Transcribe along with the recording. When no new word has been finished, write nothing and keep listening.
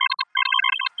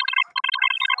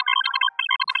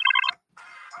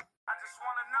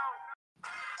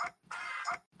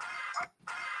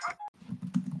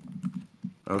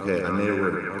Okay, I made it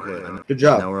work. Okay, Good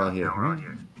job. Now we're all here.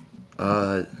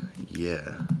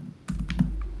 Yeah.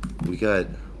 We got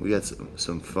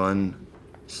some fun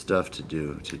stuff to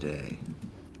do today.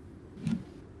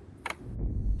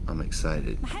 I'm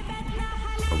excited.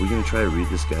 Are we gonna try to read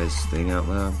this guy's thing out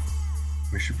loud?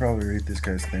 We should probably read this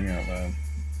guy's thing out loud.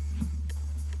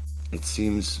 It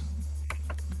seems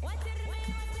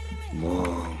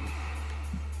long.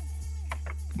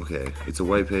 Okay, it's a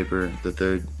white paper. The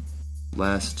third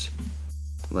last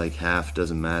half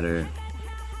doesn't matter.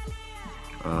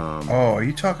 Are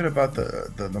you talking about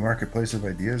the Marketplace of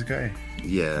Ideas guy?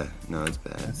 Yeah, no, it's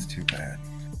bad. That's too bad.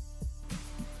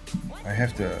 I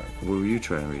have to. What were you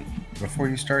trying to read? Before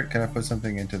you start, can I put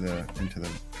something into the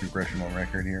congressional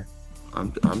record here?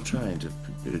 I'm trying to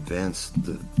advance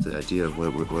the idea of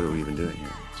what are we even doing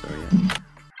here. So yeah.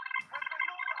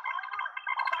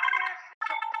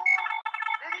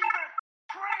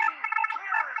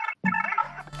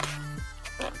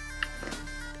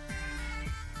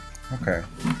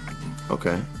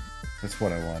 Okay. That's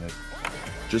what I wanted.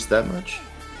 Just that much?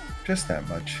 Just that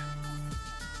much.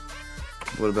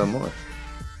 What about more?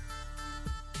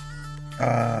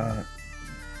 I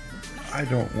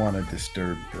don't want to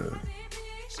disturb the...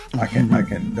 I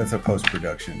can. That's a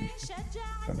post-production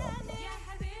phenomenon.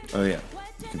 Oh yeah.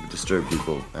 You can disturb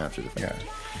people after the fact.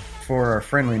 Yeah. For our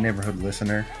friendly neighborhood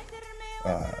listener,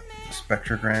 the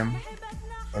spectrogram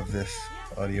of this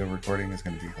audio recording is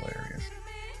going to be hilarious.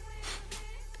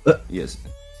 Yes.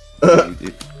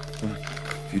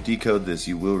 If you decode this,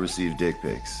 you will receive dick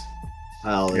pics.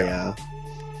 Hell yeah.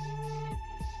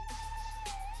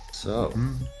 So,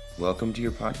 welcome to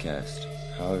your podcast.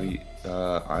 How are you?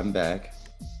 I'm back.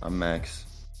 I'm Max.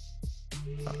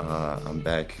 I'm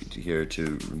back here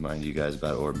to remind you guys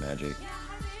about orb magic,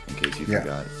 in case you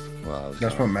forgot. Well,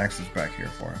 that's what Max is back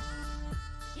here for.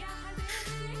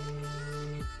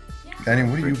 Danny,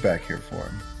 what are you back here for?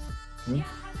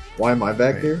 Why am I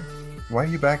back here? Why are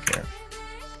you back here?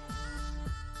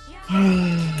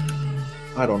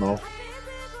 I don't know.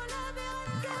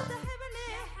 Okay.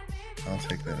 I'll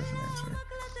take that as an answer.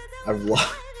 I've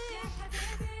lost.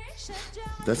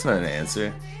 That's not an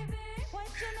answer.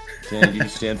 Dan, do you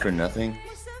stand for nothing?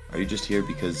 Are you just here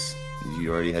because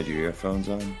you already had your earphones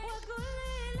on?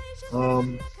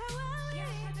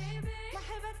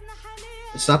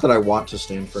 It's not that I want to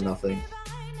stand for nothing.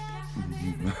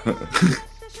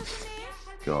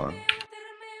 Go on.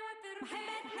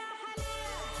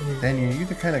 Danny, are you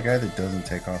the kind of guy that doesn't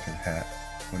take off his hat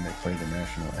when they play the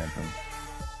national anthem?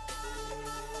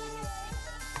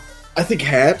 I think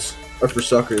hats are for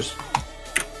suckers.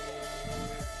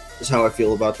 Is how I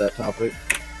feel about that topic.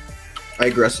 I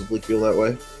aggressively feel that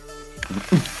way.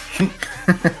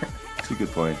 That's a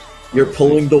good point. You're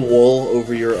pulling the wool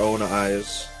over your own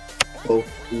eyes. Both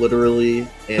literally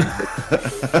and...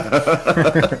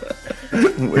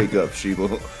 Wake up,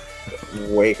 Sheeple.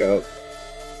 Wake up.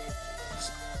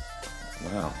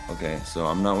 Wow, okay, so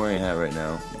I'm not wearing a hat right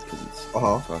now because it's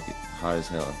fucking hot as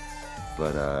hell.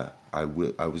 But I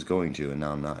was going to, and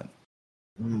now I'm not.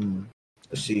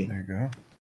 I see. There you go.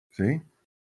 See?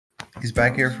 He's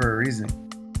back here for a reason.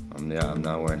 I'm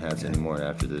not wearing hats anymore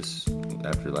after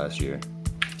last year.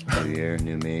 New year,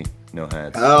 new me, no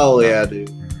hats. Hell yeah,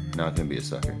 dude. Not gonna be a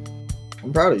sucker.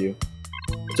 I'm proud of you.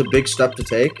 It's a big step to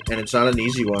take, and it's not an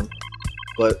easy one.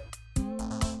 But...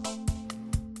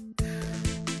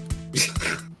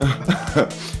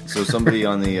 So somebody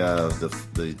on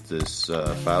this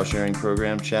file sharing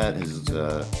program chat is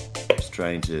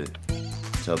trying to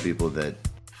tell people that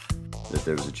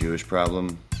there was a Jewish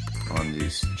problem on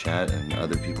this chat, and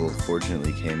other people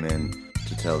fortunately came in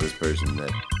to tell this person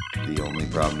that the only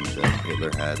problem that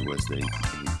Hitler had was that he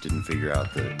didn't figure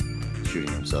out the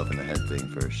shooting himself in the head thing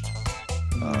first.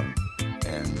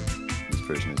 And this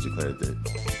person has declared that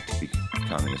to be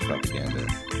communist propaganda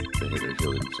that Hitler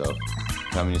killed himself.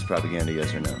 Communist propaganda,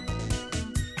 yes or no?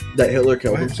 That Hitler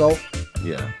killed himself?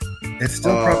 Yeah. It's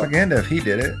still propaganda if he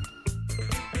did it.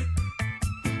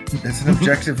 It's an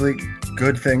objectively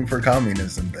good thing for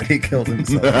communism that he killed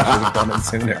himself. He should have done it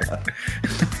sooner.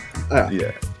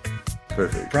 Yeah.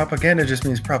 Perfect. Propaganda just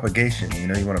means propagation. You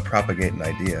know, you want to propagate an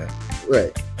idea.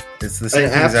 Right. It's the same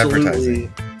thing as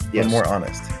advertising, but more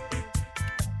honest.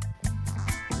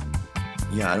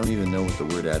 Yeah, I don't even know what the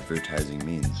word advertising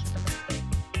means.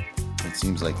 It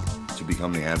seems like to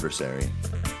become the adversary.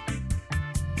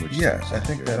 Yeah, I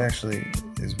think that actually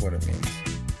is what it means.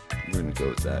 We're going to go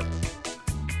with that.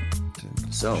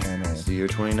 So, it's the year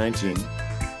 2019.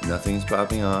 Nothing's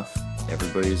popping off.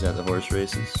 Everybody's at the horse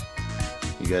races.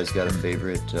 You guys got a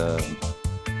favorite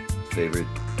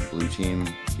blue team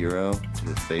hero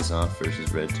to face off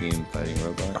versus Red Team fighting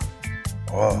robot?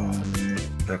 Oh,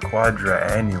 the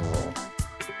quadrannual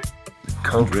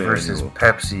Coke versus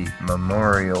Pepsi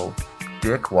Memorial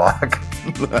Dick Walk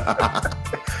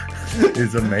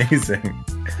is amazing.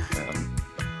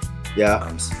 Yeah.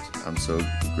 I'm so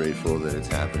grateful that it's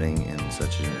happening in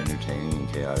such an entertaining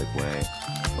and chaotic way,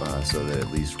 so that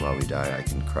at least while we die, I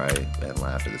can cry and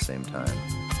laugh at the same time.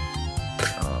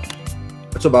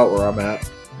 That's about where I'm at.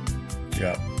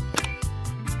 Yeah.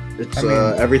 It's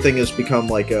everything has become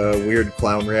like a weird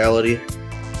clown reality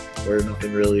where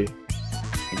nothing really.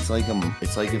 It's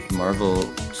like if Marvel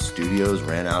Studios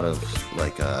ran out of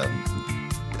like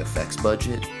effects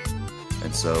budget,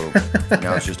 and so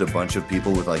now it's just a bunch of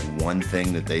people with like one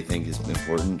thing that they think is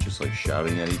important, just like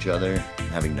shouting at each other,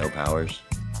 having no powers.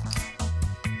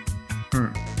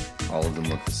 All of them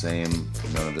look the same.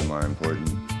 None of them are important,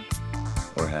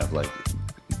 or have like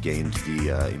gained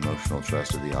the emotional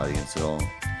trust of the audience at all.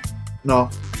 No,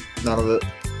 none of it.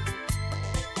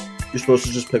 You're supposed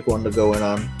to just pick one to go in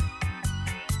on.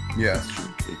 Yeah.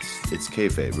 It's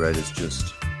kayfabe, right? It's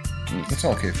just It's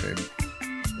all kayfabe.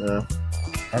 Yeah.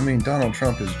 I mean, Donald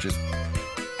Trump is just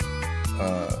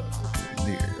the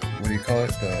what do you call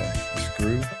it? The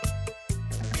screw,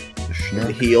 the The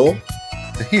schnook, heel.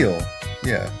 the heel.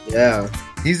 Yeah, Yeah.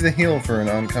 he's the heel for an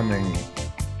oncoming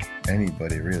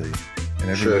anybody really, and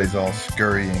everybody's all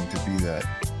scurrying to be that.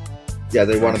 Yeah,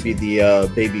 they want to be the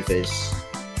baby face.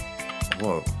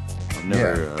 whoa. I've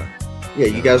never. Yeah,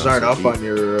 you guys aren't up deep.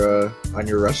 on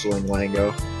your wrestling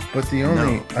lingo. But the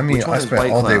only, No. I mean, Which one I is spent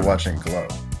White all day Clown? watching Glow.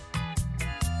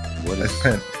 What I is?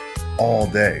 spent all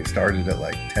day, started at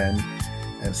like 10,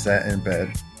 and sat in bed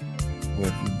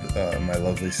with my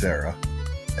lovely Sarah,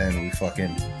 and we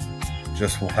fucking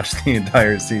just watched the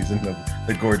entire season of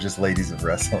The Gorgeous Ladies of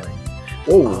Wrestling.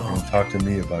 Oh, And talk to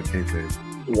me about kayfabe.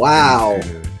 wow.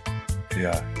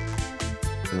 Yeah.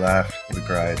 We laughed, we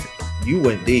cried. You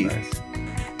went deep. Nice.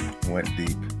 Went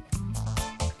deep.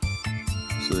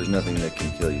 So there's nothing that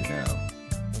can kill you now.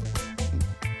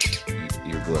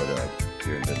 You're glowed up.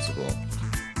 You're invincible.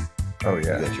 Oh You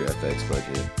yeah. got your FX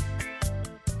budget.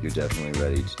 You're definitely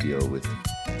ready to deal with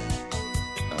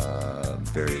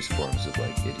various forms of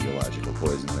like ideological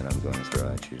poison that I'm going to throw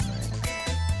at you tonight.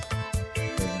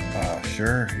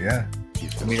 Sure, yeah. You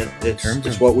feel I mean, strong. it's terms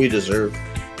it's of- what we deserve,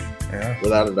 Yeah.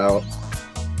 without a doubt.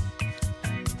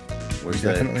 We Where's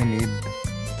that? definitely need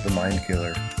the mind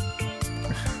killer.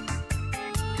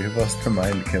 Give us the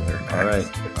mind killer. Max.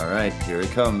 All right. Here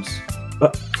it comes.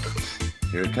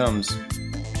 Here it comes.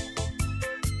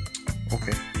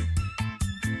 Okay.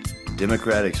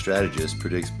 Democratic strategist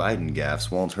predicts Biden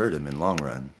gaffes won't hurt him in long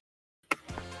run.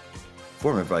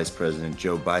 Former Vice President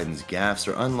Joe Biden's gaffes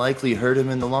are unlikely to hurt him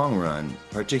in the long run,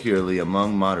 particularly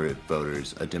among moderate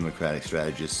voters, a Democratic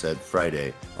strategist said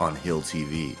Friday on Hill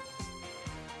TV.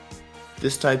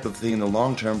 This type of thing in the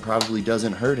long term probably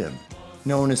doesn't hurt him.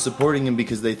 No one is supporting him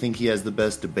because they think he has the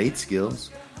best debate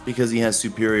skills, because he has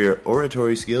superior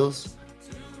oratory skills,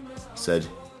 said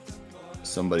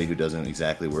somebody who doesn't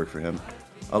exactly work for him.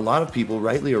 A lot of people,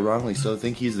 rightly or wrongly so,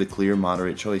 think he's the clear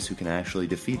moderate choice who can actually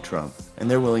defeat Trump,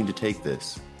 and they're willing to take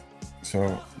this.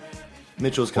 So,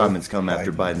 Mitchell's comments come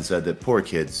after Biden. Biden said that poor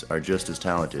kids are just as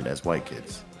talented as white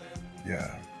kids.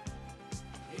 yeah.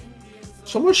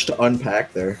 So much to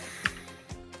unpack there.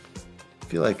 I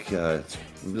feel like it's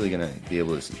really going to be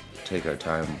able to take our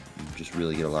time and just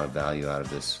really get a lot of value out of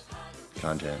this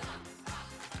content.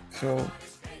 So,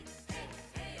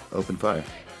 Open fire.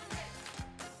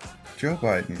 Joe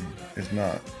Biden is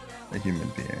not a human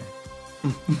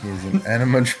being. He's an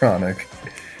animatronic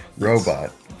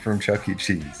robot from Chuck E.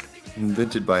 Cheese.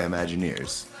 Invented by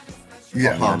Imagineers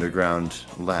Yeah. in the underground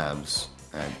labs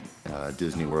at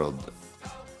Disney World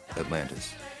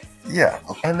Atlantis. Yeah.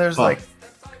 And there's like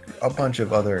a bunch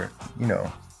of other,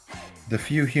 the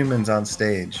few humans on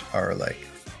stage are like,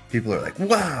 people are like,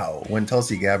 wow, when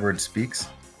Tulsi Gabbard speaks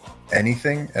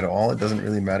anything at all, it doesn't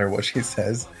really matter what she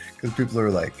says, because people are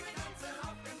like,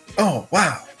 oh,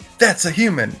 wow, that's a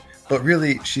human. But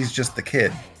really, she's just the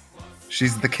kid.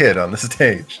 She's the kid on the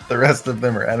stage. The rest of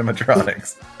them are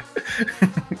animatronics.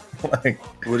 Like,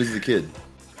 What is the kid?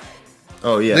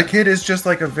 Oh, yeah. the kid is just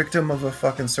like a victim of a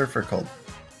fucking surfer cult.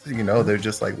 They're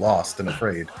just like lost and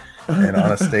afraid and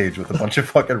on a stage with a bunch of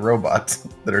fucking robots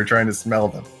that are trying to smell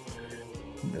them.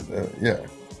 Yeah.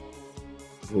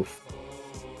 Oof.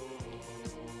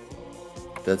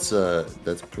 That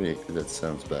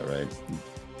sounds about right.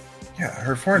 Yeah,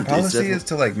 her foreign It's policy definitely- is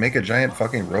to like make a giant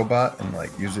fucking robot and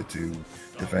like use it to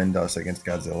defend us against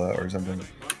Godzilla or something.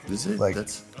 Is it? Like-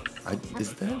 Is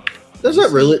that? Does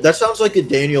that really? That sounds like a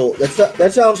Daniel.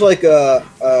 That sounds like a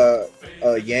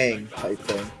Yang type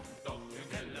thing.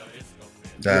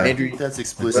 Andrew, that's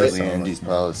explicitly right? Andy's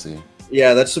policy.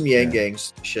 Yeah, that's some Yang Gang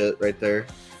shit right there.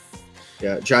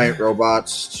 Yeah, giant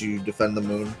robots to defend the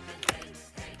moon.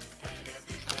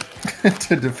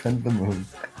 To defend the moon.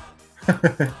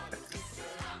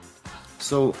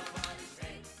 So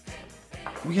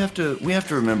we have to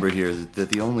remember here that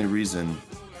the only reason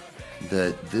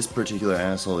that this particular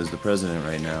asshole is the president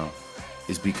right now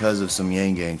is because of some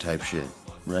Yang Gang type shit,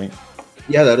 right?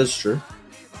 Yeah, that is true.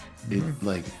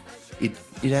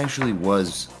 It actually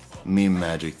was meme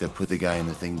magic that put the guy in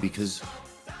the thing because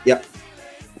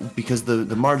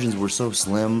the margins were so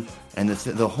slim and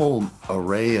the whole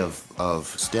array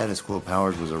of status quo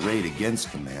powers was arrayed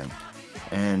against the man,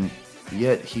 and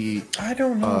yet I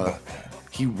don't know about that.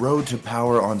 He rode to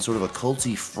power on sort of a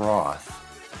culty froth,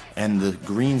 and the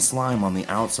green slime on the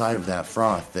outside of that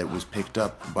froth that was picked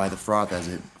up by the froth as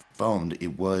it foamed,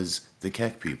 it was the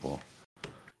Kek people.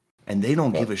 And they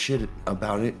don't give a shit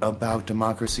about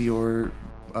democracy or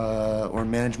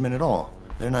management at all.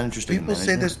 They're not interested in management.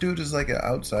 People say this dude is like an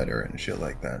outsider and shit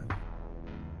like that.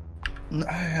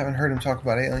 I haven't heard him talk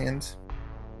about aliens.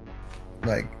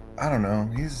 Like, I don't know.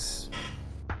 He's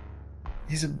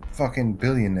a fucking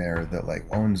billionaire that like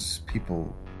owns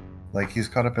people. Like, he's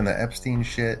caught up in the Epstein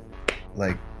shit.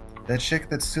 Like, that chick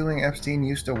that's suing Epstein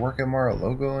used to work at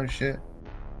Mar-a-Lago and shit.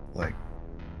 Like,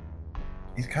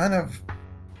 he's kind of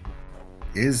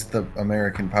is the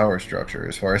American power structure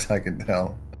as far as I can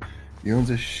tell. He owns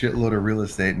a shitload of real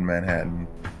estate in Manhattan,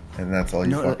 and that's all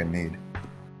you fucking need.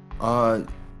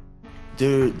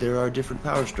 There are different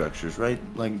power structures, right?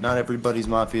 Like, not everybody's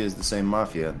mafia is the same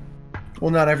mafia.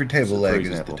 Well, not every table leg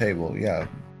is the table, yeah.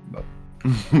 But.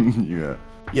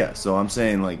 Yeah, so I'm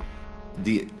saying, like,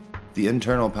 the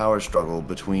internal power struggle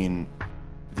between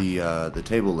the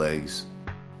table legs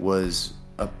was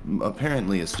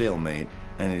apparently a stalemate,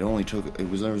 and there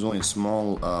was only a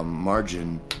small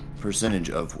margin percentage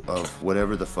of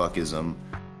whatever the fuckism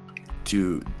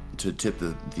to tip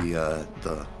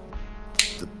the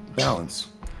balance,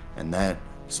 and that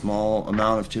small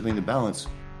amount of tipping the balance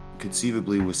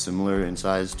conceivably was similar in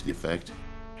size to the effect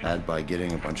had by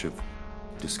getting a bunch of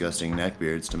disgusting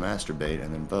neckbeards to masturbate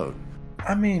and then vote.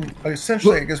 I mean,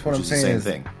 essentially, I guess what I'm saying is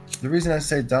thing. The reason I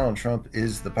say Donald Trump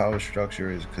is the power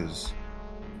structure is because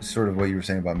sort of what you were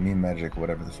saying about meme magic,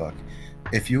 whatever the fuck.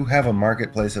 If you have a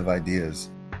marketplace of ideas,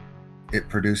 it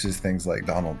produces things like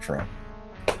Donald Trump.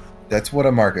 That's what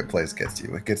a marketplace gets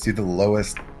you. It gets you the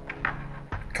lowest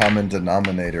common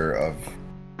denominator of,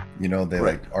 they right.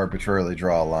 like arbitrarily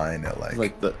draw a line at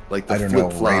like the I don't know,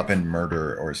 rape and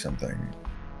murder or something.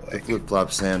 The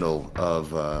flip-flop sandal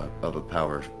of a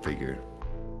power figure.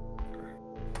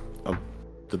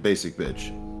 The basic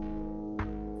bitch.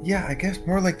 Yeah, I guess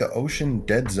more like the ocean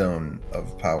dead zone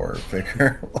of power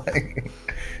figure. Like,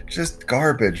 just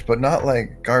garbage, but not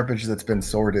like garbage that's been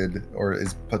sorted or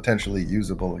is potentially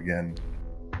usable again.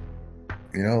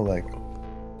 Like...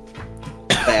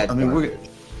 Bad I mean,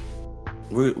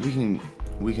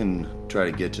 we can try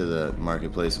to get to the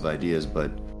marketplace of ideas,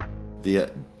 but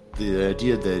the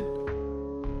idea that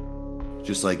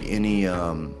just like any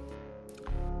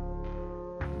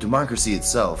democracy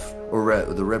itself, or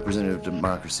the representative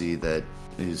democracy that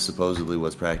is supposedly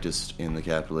what's practiced in the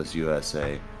capitalist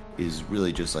USA, is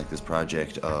really just like this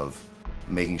project of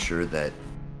making sure that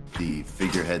the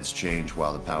figureheads change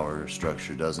while the power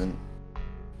structure doesn't.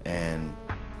 And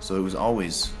so it was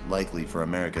always likely for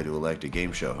America to elect a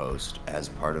game show host as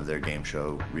part of their game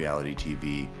show reality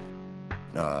TV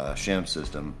sham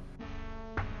system.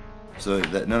 So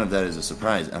that none of that is a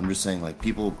surprise. I'm just saying, like,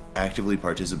 people actively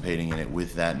participating in it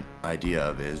with that idea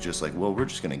of it is just like, well, we're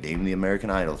just going to game the American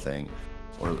Idol thing,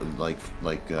 or like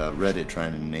Reddit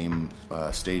trying to name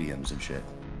stadiums and shit.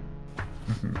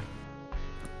 Mm-hmm.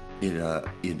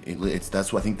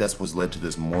 I think that's what's led to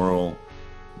this moral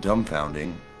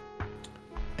dumbfounding,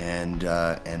 and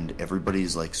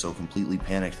everybody's like so completely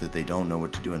panicked that they don't know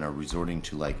what to do and are resorting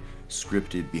to like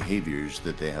scripted behaviors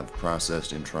that they have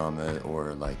processed in trauma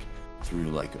or like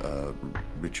through like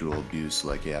ritual abuse,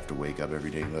 like you have to wake up every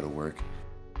day and go to work.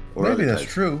 Or maybe that's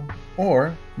true,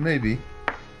 or maybe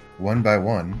one by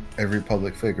one every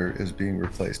public figure is being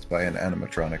replaced by an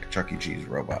animatronic Chuck E. Cheese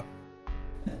robot.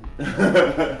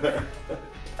 That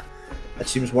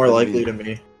seems more likely to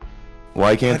me.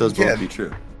 Why can't those both be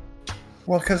true?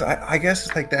 Well, because I guess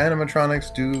it's like the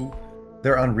animatronics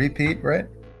they're on repeat, right?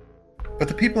 But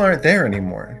the people aren't there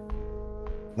anymore.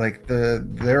 Like,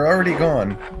 they're already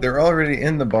gone. They're already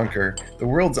in the bunker. The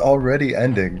world's already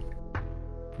ending.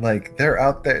 Like they're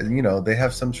out there, you know, they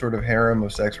have some sort of harem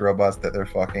of sex robots that they're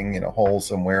fucking in a hole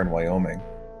somewhere in Wyoming,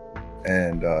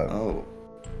 and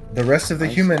the rest of the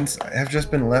humans have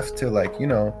just been left to, like, you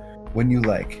know, when you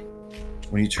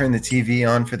turn the TV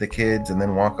on for the kids and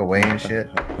then walk away and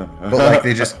shit, but like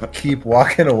they just keep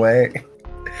walking away,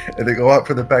 and they go out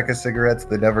for the pack of cigarettes,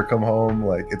 they never come home,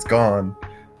 like it's gone.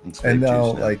 And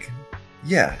now, like,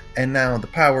 yeah, and now the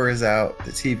power is out,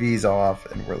 the TV's off,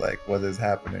 and we're like, what is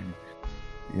happening?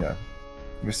 Yeah,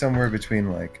 we're somewhere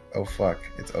between like, oh fuck,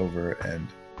 it's over, and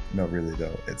no, really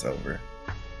though, it's over.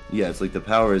 Yeah, it's like the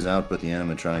power is out, but the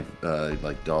animatronic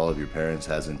like doll of your parents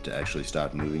hasn't actually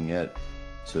stopped moving yet,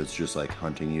 so it's just like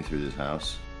hunting you through this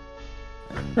house,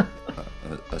 and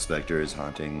a specter is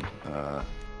haunting.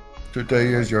 Today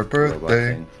is your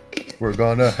birthday. We're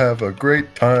gonna have a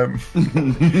great time.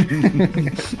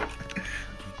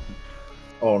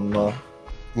 Oh no!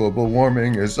 Global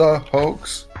warming is a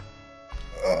hoax.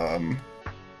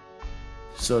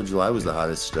 So July was the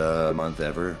hottest month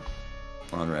ever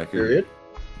on record.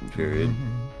 Period.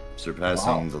 Mm-hmm.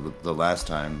 Surpassing the last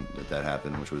time that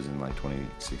happened, which was in like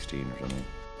 2016 or something.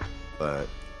 But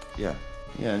yeah,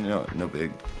 no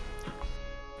big.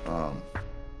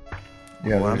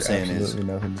 Yeah, what I'm saying is,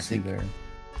 nothing to see there.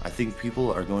 I think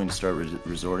people are going to start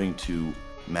resorting to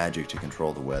magic to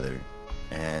control the weather,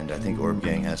 and I think Orb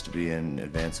Gang has to be in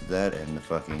advance of that. And the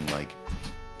fucking like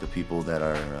the people that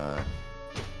are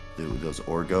those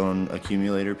orgone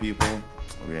accumulator people,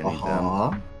 we're gonna need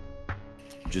them.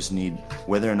 Just need,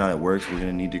 whether or not it works, we're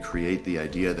gonna need to create the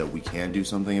idea that we can do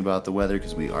something about the weather,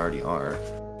 because we already are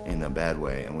in a bad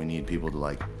way, and we need people to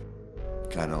like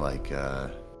kind of like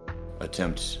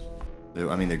attempt.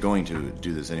 I mean, they're going to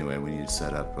do this anyway. We need to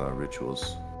set up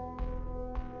rituals.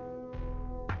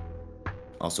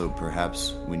 Also,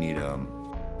 perhaps we need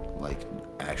like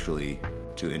actually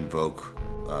to invoke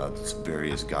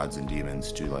various gods and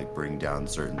demons to like bring down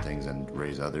certain things and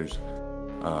raise others.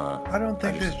 I don't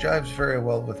think this jives very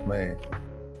well with my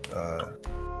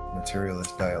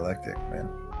materialist dialectic, man.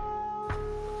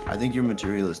 I think your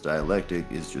materialist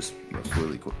dialectic is just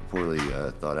poorly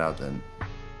thought out then.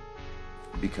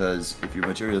 Because if your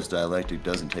materialist dialectic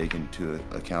doesn't take into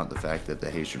account the fact that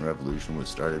the Haitian Revolution was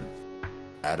started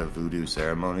at a voodoo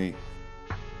ceremony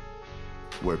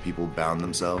where people bound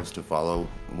themselves to follow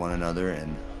one another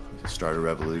and start a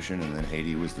revolution, and then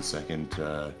Haiti was the second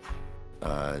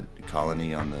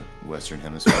colony on the Western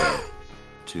Hemisphere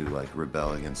to like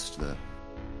rebel against the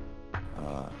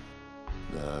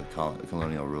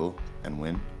colonial rule and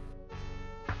win.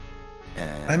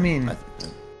 And I mean,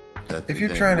 if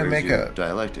you're trying to make a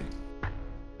dialectic,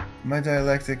 my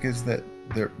dialectic is that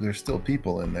there's still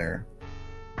people in there.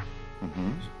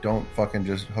 Mm-hmm. Don't fucking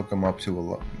just hook them up to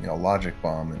a logic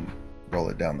bomb and roll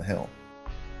it down the hill.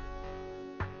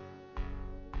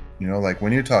 You know, like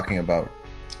when you're talking about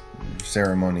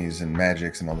ceremonies and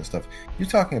magics and all this stuff, you're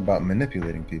talking about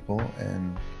manipulating people,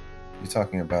 and you're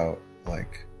talking about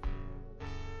like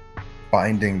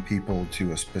binding people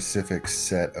to a specific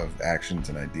set of actions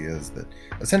and ideas, that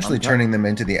essentially turning them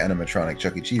into the animatronic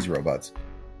Chuck E. Cheese robots.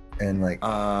 And like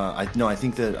I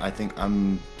think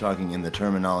I'm talking in the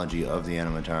terminology of the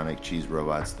animatronic cheese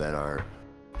robots that are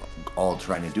all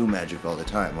trying to do magic all the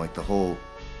time. Like the whole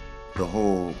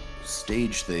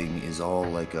stage thing is all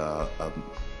like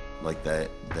like that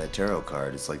tarot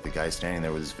card. It's like the guy standing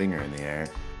there with his finger in the air.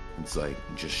 It's like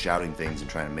just shouting things and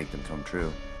trying to make them come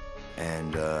true.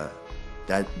 And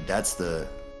that's the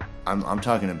I'm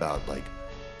talking about like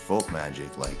folk magic,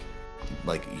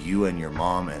 like you and your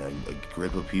mom and a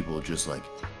grip of people just like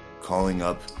calling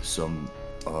up some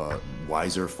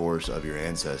wiser force of your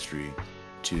ancestry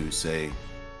to say,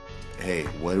 hey,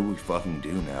 what do we fucking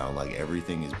do now? Like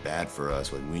everything is bad for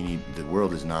us. Like the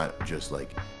world is not just like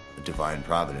a divine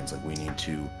providence. Like we need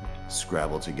to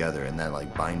scrabble together, and that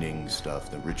like binding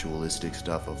stuff, the ritualistic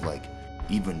stuff of like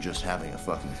even just having a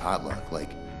fucking potluck, like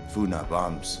food not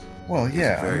bombs. Well,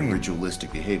 yeah, very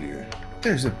ritualistic behavior.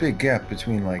 There's a big gap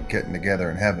between like getting together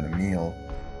and having a meal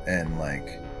and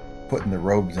like putting the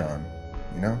robes on,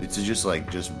 you know? It's just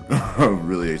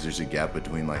really there's a gap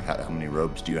between like how many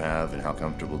robes do you have and how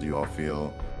comfortable do you all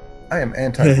feel. I am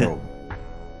anti-robe.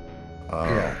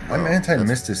 Yeah, I'm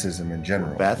anti-mysticism in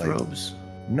general. Bathrobes?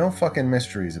 Like, no fucking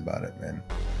mysteries about it, man.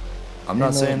 I'm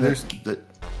not saying there's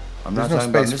I'm not no talking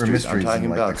about space for mysteries. I'm talking in,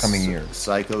 like, about the coming years.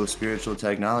 Psycho-spiritual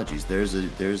technologies. There's a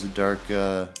dark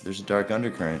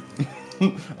undercurrent,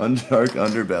 dark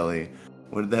underbelly.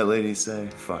 What did that lady say?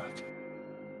 Fuck.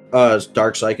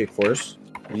 Dark psychic force.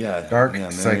 Yeah, dark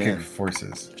psychic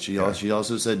forces. She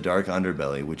also said dark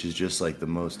underbelly, which is just like the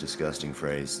most disgusting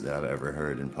phrase that I've ever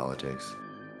heard in politics.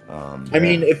 I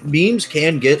mean, if memes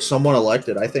can get someone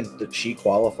elected, I think that she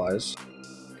qualifies.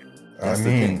 That's the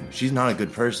thing. She's not a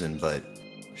good person, but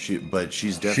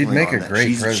she's definitely she'd make on a that. great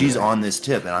She's president. on this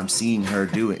tip, and I'm seeing her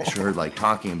do it. Her like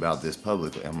talking about this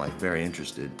publicly. I'm like very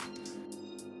interested.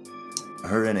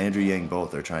 Her and Andrew Yang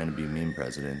both are trying to be meme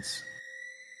presidents.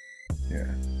 Yeah.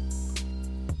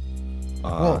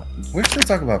 Well, we're still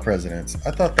talking about presidents.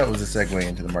 I thought that was a segue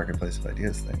into the marketplace of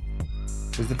ideas thing,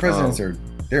 because the presidents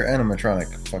they're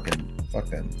animatronic. Fuck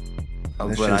them.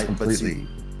 This shit is completely.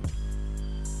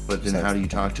 But then how do you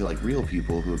talk to like real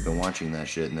people who have been watching that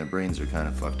shit and their brains are kind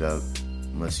of fucked up,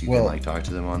 unless you can like talk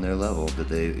to them on their level that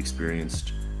they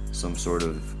experienced some sort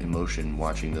of emotion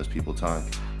watching those people talk.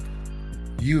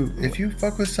 If you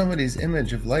fuck with somebody's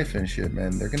image of life and shit,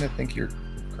 man, they're gonna think you're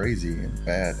crazy and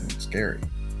bad and scary,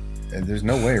 and there's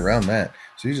no way around that.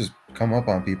 So you just come up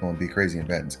on people and be crazy and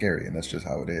bad and scary, and that's just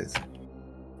how it is.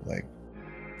 Like,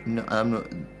 no, I'm not.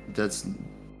 That's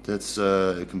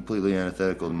completely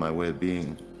antithetical to my way of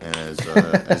being. And as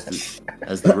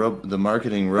the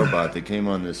marketing robot that came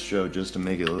on this show just to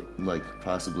make it like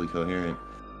possibly coherent,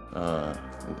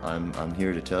 I'm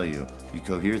here to tell you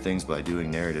cohere things by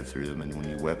doing narrative through them, and when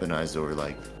you weaponize or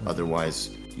like otherwise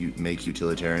you make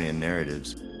utilitarian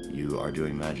narratives, you are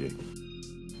doing magic.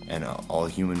 And all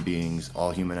human beings, all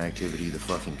human activity, the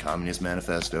fucking Communist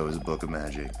Manifesto is a book of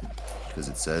magic, because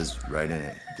it says right in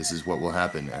it, this is what will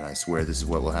happen, and I swear this is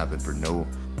what will happen for no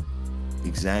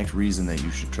exact reason that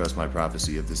you should trust my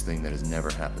prophecy of this thing that has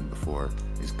never happened before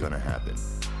is gonna happen.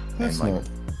 That's and not.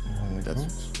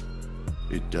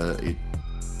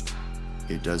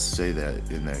 It does say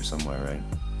that in there somewhere, right?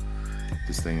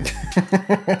 This thing is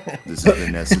this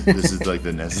is like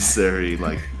the necessary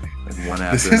like one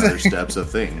after another steps of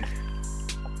thing.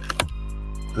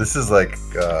 This is like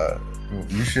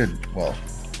you should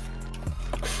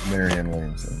Marianne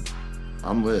Williamson.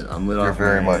 I'm lit. You're off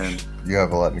very Marianne. much. You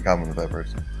have a lot in common with that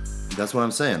person. That's what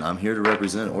I'm saying. I'm here to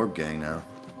represent Orb Gang now,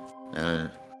 and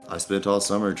I spent all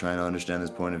summer trying to understand his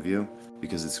point of view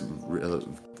because it's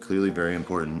clearly very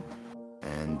important.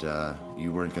 And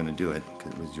you weren't going to do it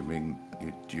because your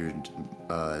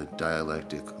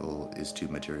dialectical is too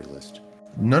materialist.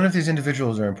 None of these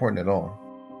individuals are important at all.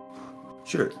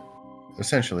 Sure.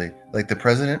 Essentially, like the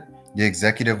president, the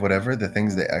executive, whatever, the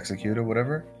things they execute or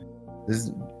whatever,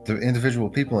 the individual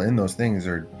people in those things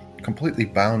are completely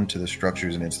bound to the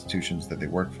structures and institutions that they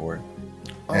work for.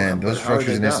 And those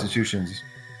structures and institutions,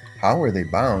 how are they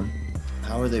bound?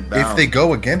 How are they bound? If they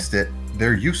go against it,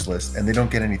 they're useless and they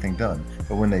don't get anything done.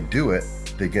 But when they do it,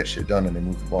 they get shit done and they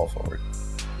move the ball forward.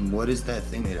 What is that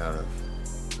thing made out of?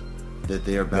 That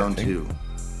they are bound to?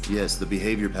 Yes, the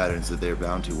behavior patterns that they are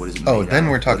bound to. What is it made out of? Then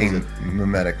we're talking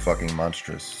mimetic fucking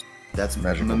monstrous. That's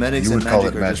magical. Mimetics and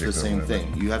magic are just the same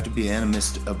thing. You have to be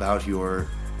animist about your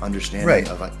understanding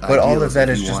of ideals. But all of that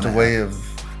is just a way of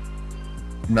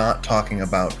not talking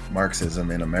about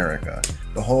Marxism in America.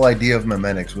 The whole idea of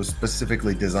mimetics was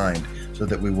specifically designed so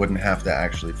that we wouldn't have to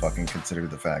actually fucking consider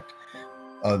the fact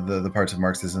of the parts of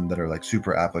Marxism that are like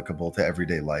super applicable to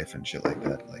everyday life and shit like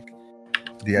that. Like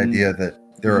the idea that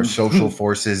there are social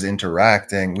forces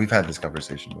interacting. We've had this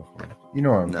conversation before. You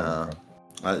know where I'm coming from.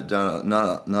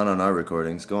 Not on our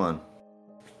recordings. Go on.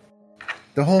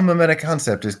 The whole mimetic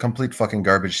concept is complete fucking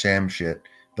garbage sham shit.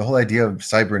 The whole idea of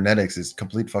cybernetics is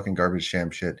complete fucking garbage sham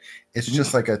shit. It's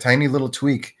just like a tiny little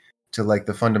tweak to like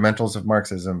the fundamentals of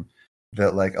Marxism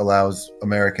that like allows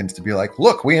Americans to be like,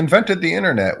 look, we invented the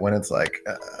internet, when it's like,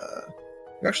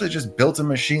 you actually just built a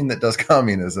machine that does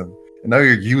communism and now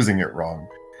you're using it wrong.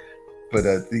 But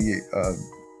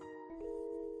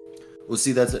well,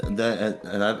 see, that's that,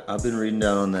 and I've been reading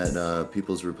down on that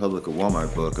People's Republic of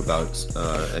Walmart book about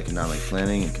economic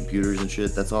planning and computers and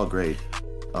shit. That's all great.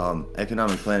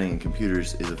 Economic planning and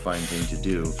computers is a fine thing to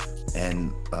do,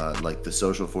 and like the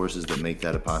social forces that make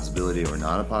that a possibility or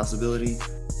not a possibility,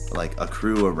 like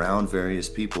accrue around various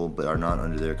people but are not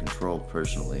under their control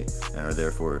personally, and are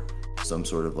therefore some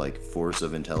sort of like force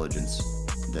of intelligence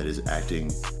that is acting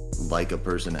like a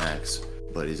person acts,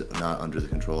 but is not under the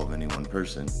control of any one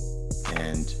person.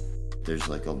 And there's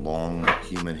like a long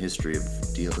human history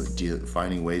of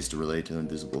finding ways to relate to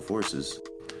invisible forces.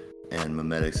 And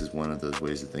mimetics is one of those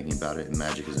ways of thinking about it, and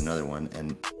magic is another one.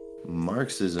 And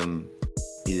Marxism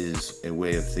is a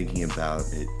way of thinking about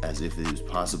it as if it is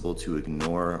possible to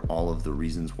ignore all of the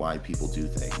reasons why people do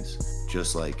things,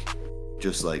 just like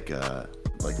laissez-faire,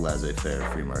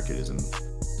 free marketism.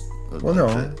 Well,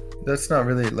 no, that's not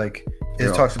really like.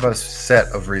 It talks about a set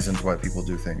of reasons why people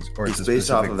do things, or it's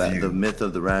based off of that, the myth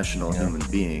of the rational human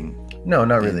being. No,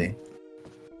 not really.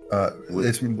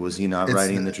 Was he not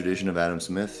writing in the tradition of Adam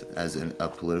Smith as a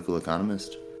political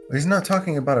economist? He's not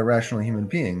talking about a rational human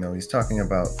being, though. He's talking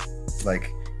about,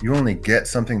 like, you only get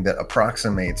something that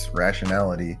approximates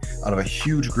rationality out of a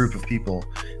huge group of people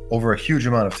over a huge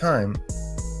amount of time,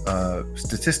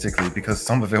 statistically, because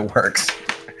some of it works,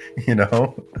 you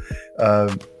know?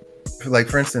 Like,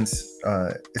 for instance,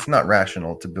 it's not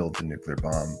rational to build the nuclear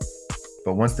bomb,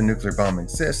 but once the nuclear bomb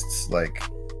exists, like,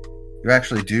 you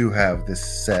actually do have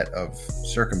this set of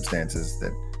circumstances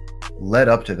that led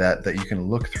up to that you can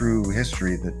look through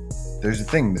history, that there's a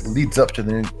thing that leads up to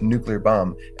the nuclear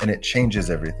bomb and it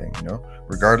changes everything, you know,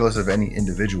 regardless of any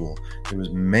individual. There was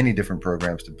many different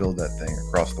programs to build that thing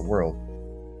across the world.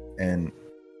 And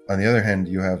on the other hand,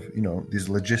 you have, you know, these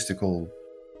logistical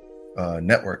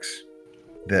networks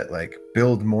that like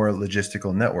build more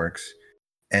logistical networks,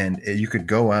 and you could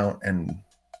go out and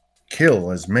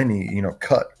kill as many, you know,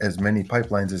 cut as many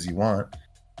pipelines as you want,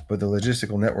 but the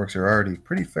logistical networks are already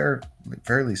pretty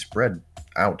fairly spread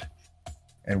out.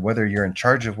 And whether you're in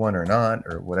charge of one or not,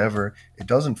 or whatever, it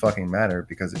doesn't fucking matter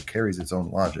because it carries its own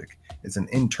logic. It's an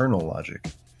internal logic.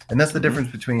 And that's the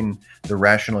difference between the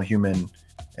rational human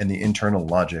and the internal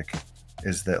logic,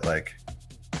 is that, like,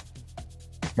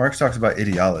 Marx talks about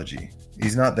ideology.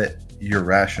 He's not that you're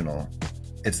rational,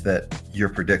 it's that you're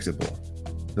predictable.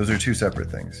 Those are two separate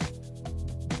things.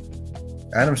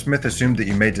 Adam Smith assumed that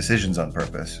you made decisions on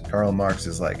purpose. Karl Marx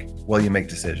is like, well, you make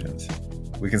decisions.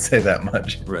 We can say that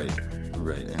much. Right.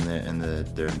 And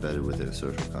they're embedded with their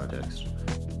social context.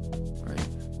 Right.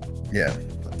 Yeah.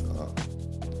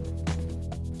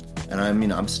 And I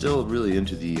mean, I'm still really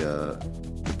into the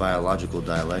biological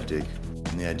dialectic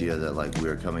and the idea that, like,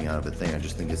 we're coming out of a thing. I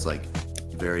just think it's, like,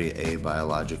 very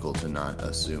biological to not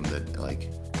assume that, like,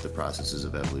 the processes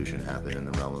of evolution happen in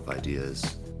the realm of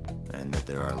ideas, and that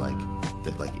there are, like,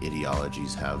 that, like,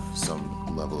 ideologies have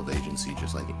some level of agency,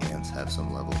 just like ants have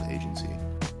some level of agency.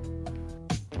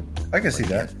 I can see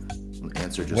that.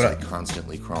 Ants are just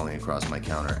constantly crawling across my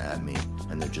counter at me,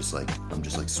 and they're just like, I'm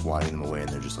just like swatting them away, and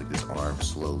they're just like this arm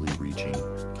slowly reaching.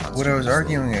 What I was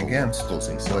arguing against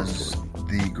was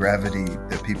the gravity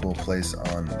that people place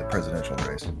on the presidential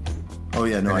race. Oh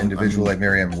yeah, no, an individual like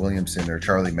Marianne Williamson or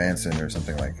Charlie Manson or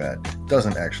something like that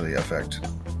doesn't actually affect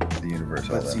the universe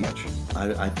all that much.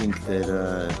 I think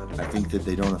that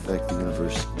they don't affect the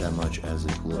universe that much as a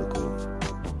political,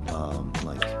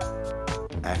 like,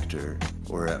 actor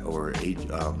or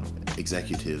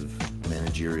executive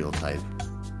managerial type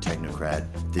technocrat.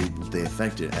 They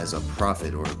affect it as a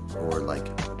prophet or like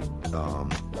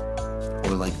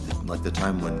the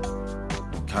time when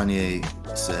Kanye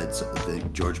said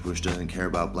that George Bush doesn't care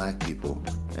about black people,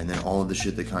 and then all of the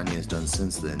shit that Kanye has done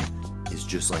since then is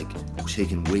just like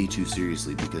taken way too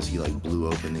seriously because he like blew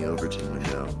open the Overton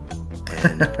window,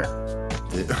 and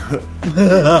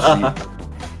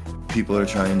people are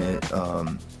trying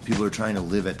to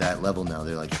live at that level now.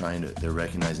 They're like they're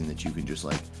recognizing that you can just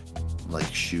like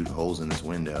shoot holes in this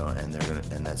window, and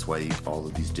that's why all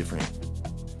of these different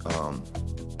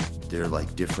they're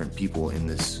like different people in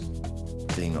this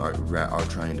thing are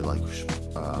trying to like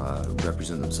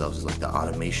represent themselves as like the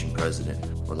automation president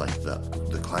or like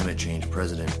the climate change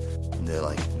president. And they're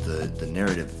like the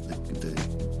narrative,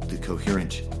 the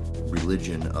coherent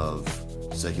religion of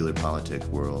secular politic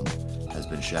world has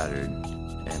been shattered,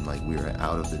 and like we are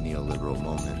out of the neoliberal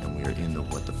moment, and we are in the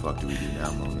what the fuck do we do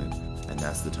now moment. And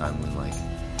that's the time when like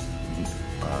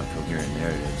coherent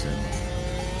narratives and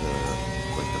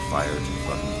the fire to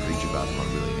fucking preach about them are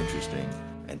really interesting,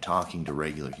 and talking to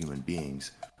regular human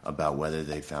beings about whether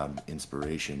they found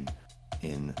inspiration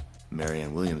in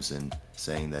Marianne Williamson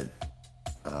saying that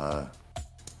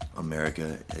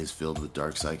America is filled with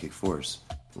dark psychic force.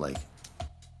 Like,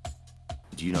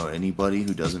 do you know anybody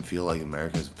who doesn't feel like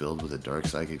America is filled with a dark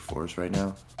psychic force right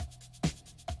now?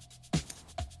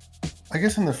 I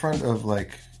guess in the front of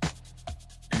like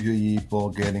people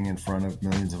getting in front of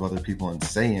millions of other people and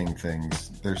saying things,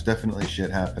 there's definitely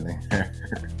shit happening there.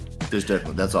 There's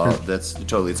definitely, that's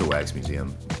totally, it's a wax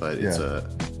museum, but it's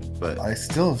but I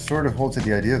still sort of hold to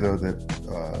the idea though that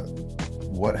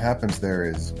what happens there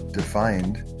is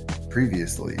defined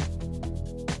previously.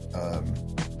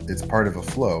 It's part of a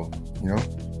flow, you know,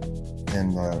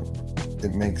 and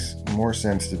it makes more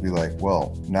sense to be like,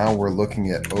 well, now we're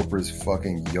looking at Oprah's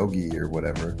fucking Yogi or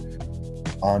whatever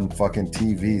on fucking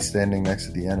TV standing next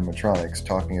to the animatronics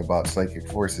talking about psychic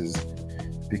forces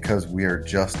because we are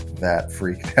just that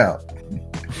freaked out.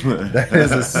 That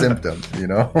is a symptom, you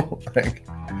know? Like,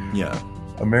 yeah.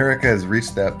 America has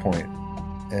reached that point,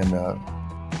 and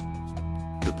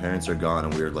the parents are gone,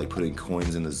 and we're like putting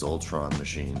coins in the Zoltron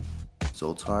machine.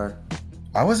 Zoltar?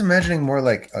 I was imagining more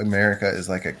like America is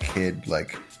like a kid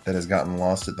like that has gotten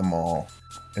lost at the mall,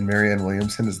 and Marianne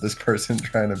Williamson is this person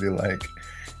trying to be like,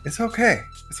 it's okay,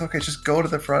 just go to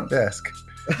the front desk.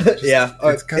 Yeah,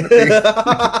 it's gonna be.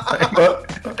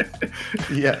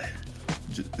 Yeah.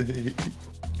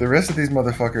 The rest of these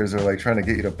motherfuckers are like trying to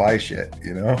get you to buy shit,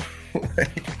 you know?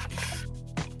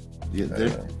 Yeah,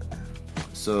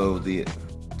 so the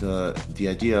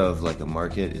idea of like a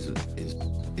market is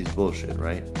bullshit,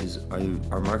 right?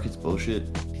 Are markets bullshit?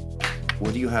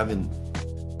 What do you have in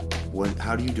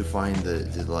how do you define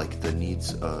the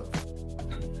needs of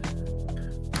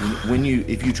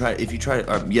if you try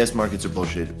yes, markets are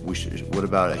bullshit. What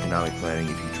about economic planning?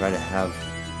 If you try to have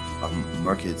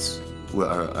markets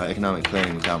economic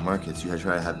planning without markets, you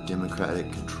try to have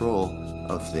democratic control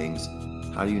of things.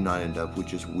 How do you not end up with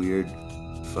just weird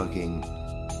fucking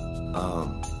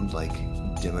like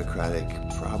democratic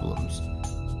problems?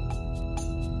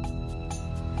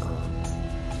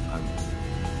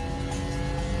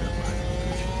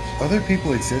 Other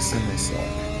people exist and they suck.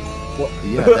 Well,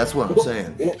 yeah, that's what I'm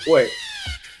saying. Wait.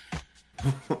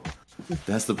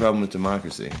 That's the problem with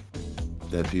democracy.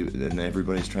 That people and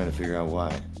everybody's trying to figure out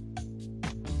why.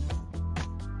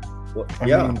 Well,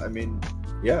 I mean,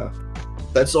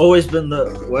 that's always been the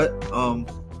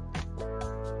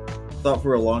thought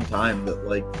for a long time that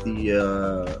like the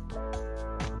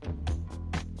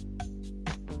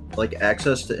like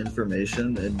access to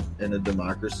information in a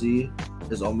democracy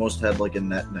has almost had like a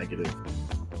net negative,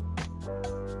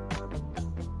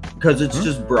 because it's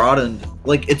just broadened.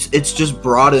 Like it's just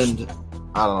broadened.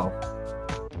 I don't know.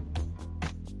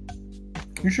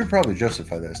 You should probably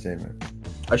justify that statement.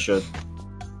 I should.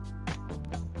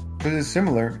 Because it's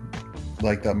similar,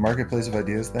 like the marketplace of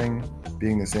ideas thing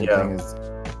being the same thing as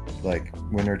like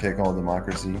winner take all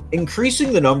democracy.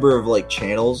 Increasing the number of like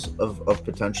channels of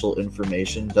potential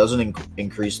information doesn't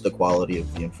increase the quality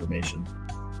of the information.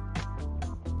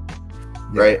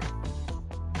 Yeah. Right?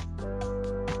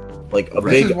 Like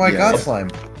this is why God Slime.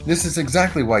 This is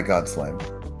exactly why God Slime.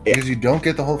 Yeah. Because you don't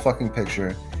get the whole fucking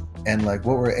picture, and like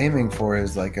what we're aiming for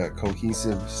is like a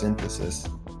cohesive synthesis.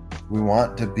 We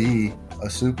want to be a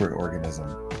super organism,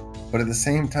 but at the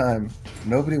same time,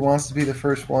 nobody wants to be the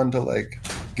first one to like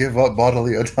give up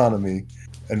bodily autonomy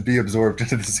and be absorbed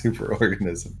into the super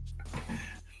organism.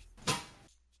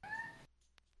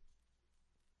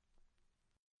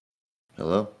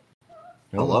 Hello?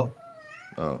 Hello?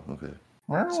 Oh, okay.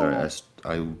 Sorry,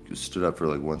 I stood up for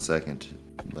like 1 second,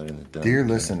 letting it down. Dear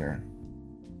listener,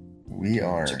 we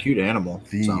are it's a cute animal.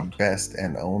 The best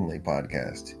and only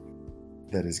podcast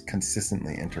that is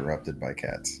consistently interrupted by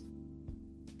cats.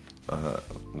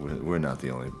 We're not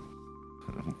the only.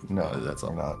 No, that's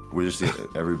all. We're not. We're just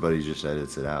everybody just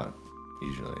edits it out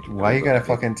usually. Why you gotta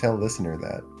fucking tell listener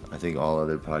that? I think all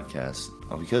other podcasts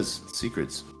because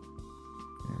secrets.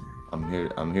 I'm here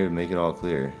to make it all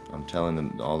clear. I'm telling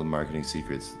them all the marketing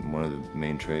secrets. One of the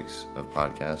main tricks of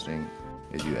podcasting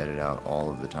is you edit out all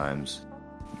of the times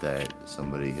that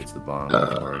somebody hits the bong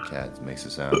or a cat makes a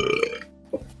sound.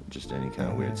 Just any kind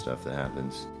of weird stuff that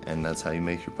happens. And that's how you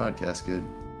make your podcast good.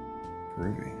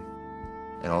 Groovy.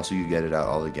 And also you edit out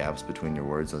all the gaps between your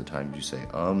words, the times you say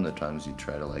the times you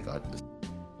try to like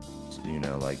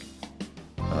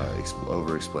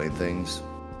over explain things.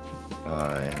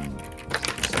 And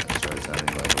start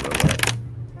sounding like a robot.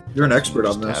 You're an expert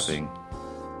on this.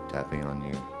 Tapping on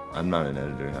you. I'm not an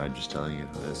editor. I'm just telling you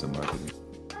as a marketing.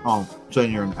 Oh,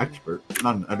 saying you're an expert,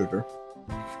 not an editor.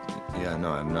 Yeah,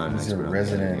 no, I'm not an expert. He's a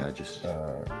resident. I just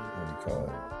what do you call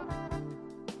it?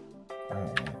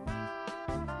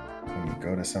 When you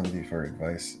go to somebody for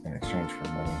advice in exchange for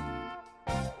money.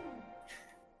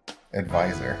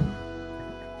 Advisor.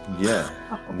 Yeah,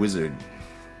 wizard.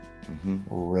 Mm-hmm.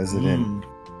 Resident.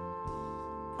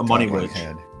 A money witch.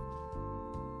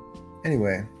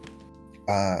 Anyway,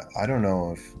 I don't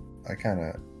know if I kind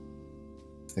of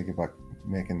think about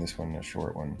making this one a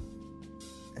short one.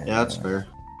 And, yeah, that's fair.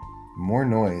 More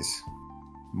noise,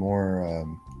 more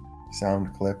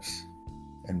sound clips,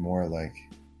 and more like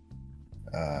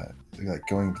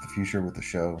going to the future with the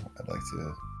show. I'd like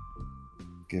to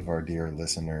give our dear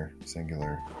listener,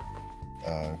 singular,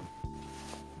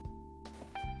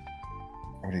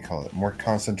 what do you call it? More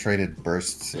concentrated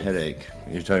bursts. Headache.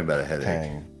 You're talking about a headache.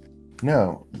 Tang.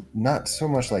 No, not so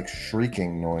much like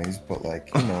shrieking noise, but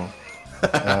like,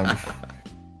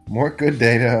 more good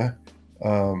data,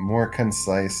 more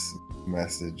concise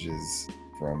messages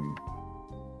from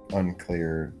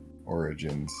unclear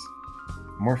origins,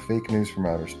 more fake news from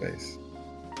outer space.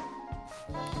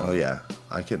 Oh yeah,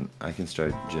 I can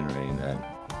start generating that.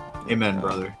 Amen,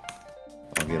 brother.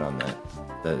 I'll get on that.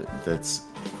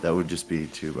 That would just be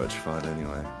too much fun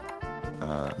anyway.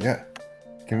 Yeah.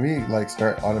 Can we like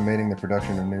start automating the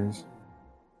production of news?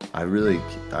 I really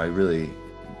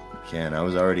can. I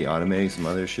was already automating some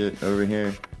other shit over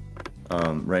here.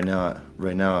 Right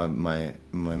now, my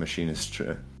machine is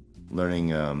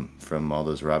learning from all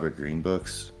those Robert Greene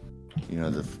books. You know,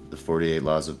 the 48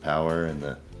 Laws of Power and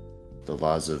the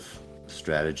laws of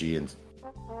strategy and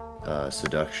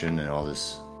seduction and all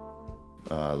this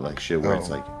like shit where it's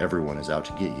like everyone is out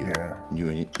to get you. Yeah.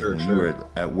 And you're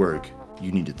at work,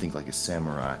 you need to think like a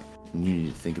samurai. And you need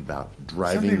to think about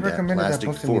driving Somebody that recommended plastic that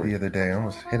book to me fork. the other day. I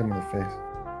almost hit him in the face.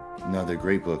 No, they're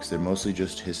great books. They're mostly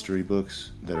just history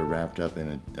books that are wrapped up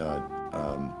in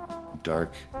a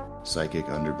dark psychic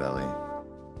underbelly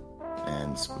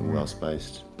and well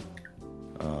spiced.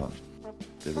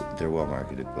 They're well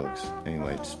marketed books.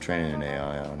 Anyway, it's training an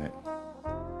AI on it.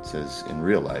 It says, in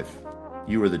real life,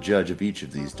 you are the judge of each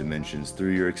of these dimensions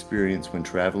through your experience when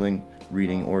traveling,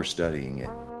 reading, or studying it.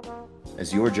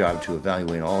 As your job to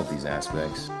evaluate all of these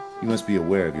aspects, you must be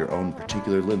aware of your own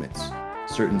particular limits.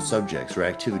 Certain subjects or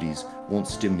activities won't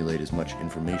stimulate as much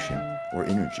information or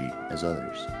energy as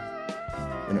others.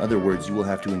 In other words, you will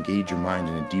have to engage your mind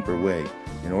in a deeper way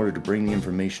in order to bring the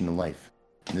information to life.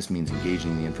 And this means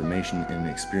engaging the information in an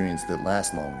experience that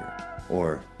lasts longer,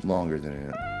 or longer than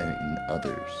in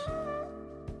others.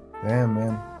 Damn,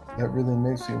 man, that really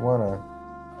makes me wanna.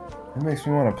 It makes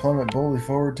me wanna plummet boldly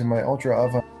forward to my ultra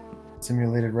avant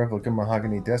simulated replica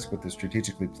mahogany desk with the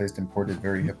strategically placed imported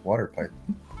very hip water pipe.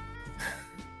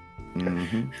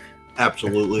 Mm-hmm.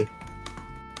 Absolutely.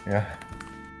 Yeah.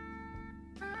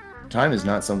 Time is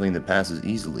not something that passes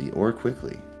easily or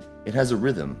quickly. It has a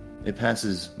rhythm. It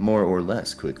passes more or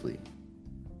less quickly.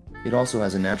 It also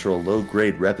has a natural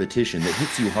low-grade repetition that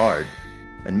hits you hard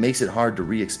and makes it hard to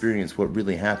re-experience what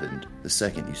really happened the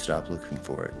second you stop looking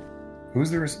for it.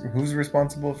 Who's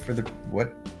responsible for the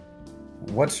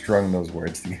what strung those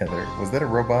words together? Was that a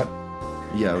robot?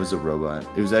 Yeah, it was a robot.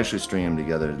 It was actually stringing them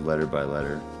together letter by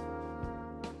letter.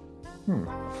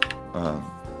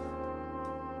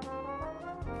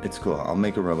 It's cool. I'll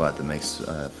make a robot that makes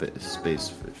space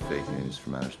fake news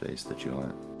from outer space that you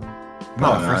want.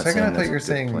 No, for a second I thought you were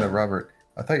saying the Robert.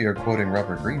 I thought you were quoting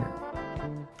Robert Greene.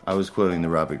 I was quoting the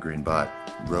Robert Greene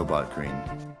robot Greene.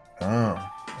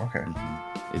 Oh, okay.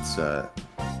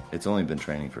 It's only been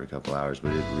training for a couple hours,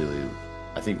 but it really,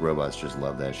 I think robots just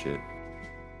love that shit.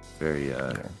 Very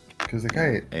because the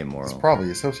guy amoral. is probably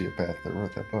a sociopath that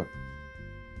wrote that book.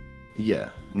 Yeah,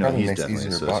 no, Probably he's makes definitely a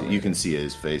easier sociopath. bot You can see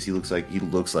his face. He looks like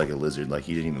a lizard. Like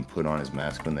he didn't even put on his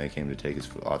mask when they came to take his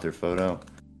author photo.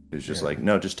 He was just like,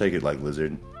 no, just take it like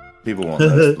lizard. People won't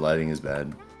notice the lighting is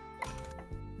bad.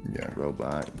 Yeah.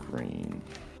 Robot Greene.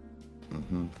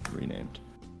 Renamed.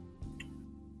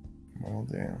 Well,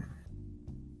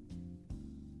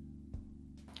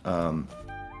 damn.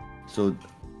 So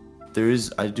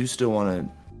I do still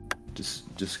want to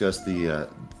discuss the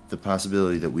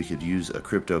possibility that we could use a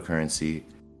cryptocurrency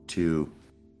to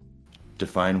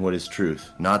define what is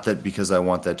truth. Not that because I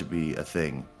want that to be a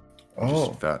thing.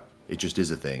 It just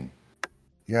is a thing.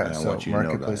 Yeah, and I so want you to know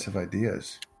marketplace about of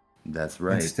ideas. That's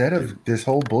right. Instead of this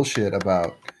whole bullshit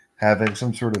about having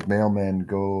some sort of mailman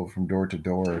go from door to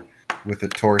door with a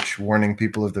torch warning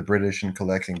people of the British and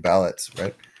collecting ballots,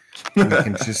 right? We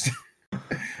can just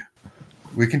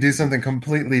we can do something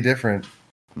completely different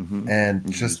and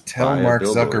just tell Mark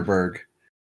Zuckerberg.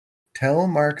 Tell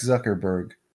Mark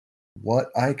Zuckerberg what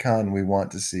icon we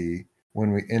want to see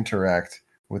when we interact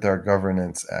with our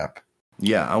governance app.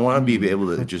 Yeah, I want to be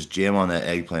able to just jam on that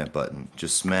eggplant button,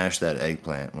 just smash that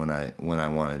eggplant when I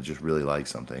want to just really like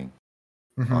something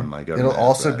on my government. It'll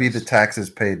also be the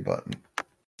taxes paid button.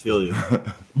 Feel you.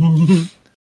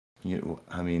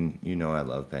 I mean, I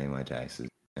love paying my taxes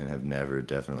and have never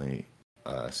definitely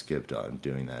skipped on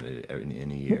doing that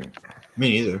in a year. Me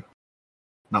neither.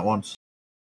 Not once.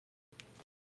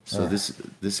 So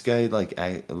this guy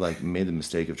made the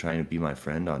mistake of trying to be my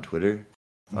friend on Twitter.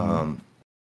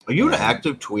 Are you an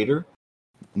active tweeter?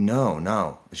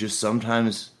 No. It's just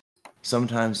sometimes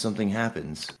something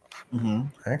happens.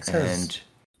 And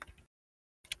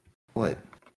what?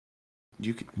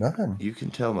 Nothing. You can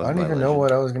tell. I don't even know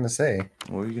what I was gonna say.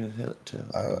 What were you gonna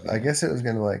tell? I guess it was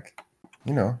gonna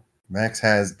Max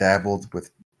has dabbled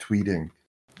with tweeting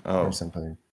or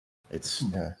something.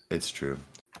 It's true.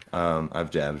 I've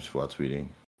dabbed while tweeting.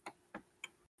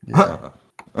 Yeah.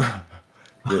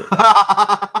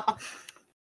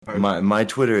 My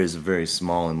Twitter is a very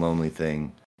small and lonely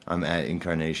thing. I'm at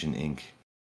Incarnation Inc.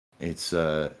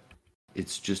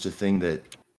 It's just a thing that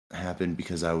happened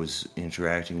because I was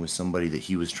interacting with somebody that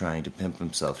he was trying to pimp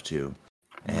himself to,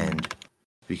 and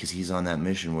because he's on that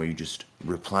mission where you just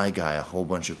reply guy a whole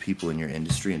bunch of people in your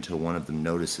industry until one of them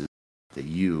notices that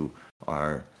you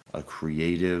are a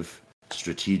creative,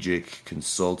 strategic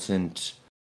consultant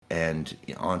and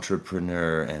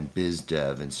entrepreneur and biz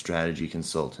dev and strategy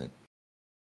consultant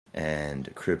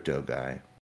and crypto guy.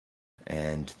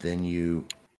 And then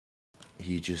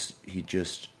he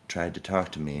just tried to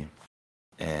talk to me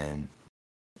and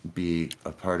be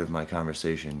a part of my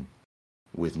conversation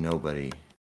with nobody.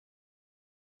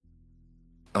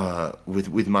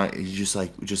 With my just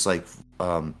like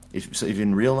if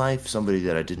in real life somebody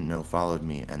that I didn't know followed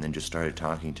me and then just started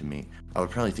talking to me, I would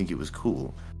probably think it was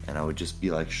cool, and I would just be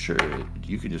like, sure,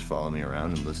 you can just follow me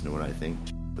around and listen to what I think.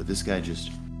 But this guy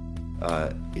just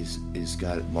is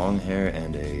got long hair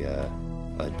and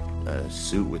a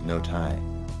suit with no tie.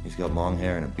 He's got long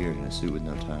hair and a beard and a suit with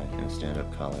no tie and a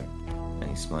stand-up collar, and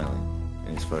he's smiling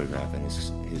in his photograph, and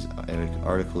his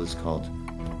article is called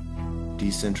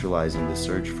Decentralizing the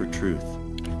Search for Truth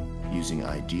Using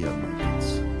Idea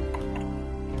Markets.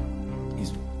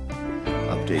 He's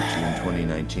update June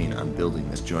 2019. I'm building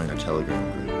this. Join our Telegram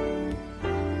group.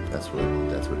 That's what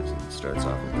it starts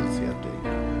off with. That's the update.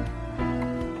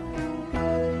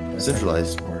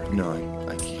 Decentralized. No,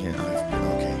 I can't.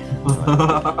 Okay.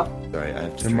 Sorry, I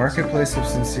have to. The marketplace of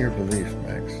sincere belief,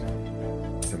 Max.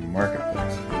 The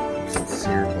marketplace of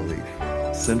sincere belief.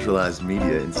 Centralized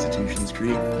media institutions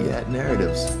create fiat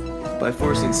narratives by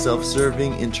forcing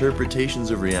self-serving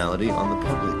interpretations of reality on the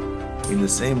public. In the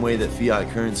same way that fiat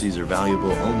currencies are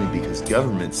valuable only because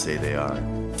governments say they are,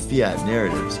 fiat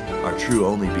narratives are true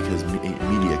only because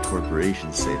media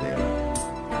corporations say they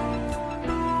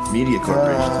are. Media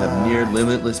corporations have near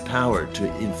limitless power to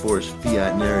enforce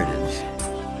fiat narratives.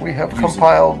 We have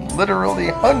compiled literally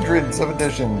hundreds of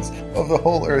editions of the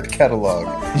Whole Earth catalog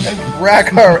and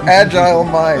rack our agile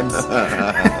minds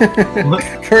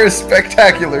for a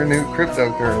spectacular new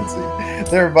cryptocurrency,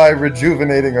 thereby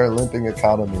rejuvenating our limping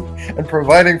economy and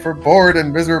providing for bored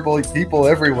and miserable people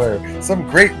everywhere some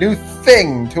great new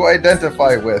thing to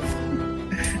identify with,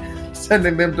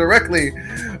 sending them directly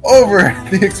over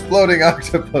the exploding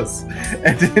octopus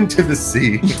and into the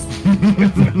sea.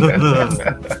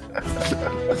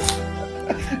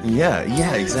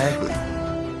 Yeah, exactly.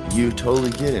 You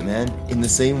totally get it, man. In the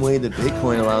same way that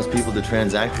Bitcoin allows people to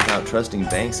transact without trusting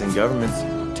banks and governments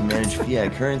to manage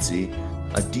fiat currency,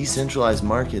 a decentralized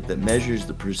market that measures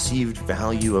the perceived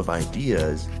value of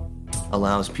ideas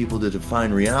allows people to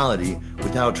define reality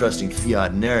without trusting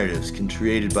fiat narratives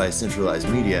created by centralized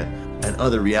media and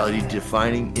other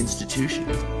reality-defining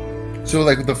institutions. So,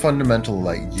 like, the fundamental,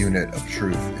 unit of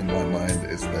truth in my mind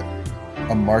is that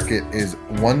a market is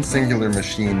one singular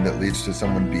machine that leads to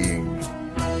someone being,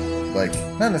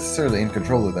 not necessarily in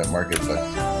control of that market, but,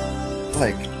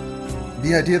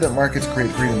 the idea that markets create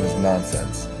freedom is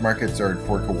nonsense. Markets are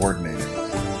for coordinating.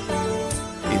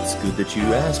 It's good that you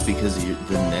asked, because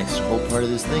the next whole part of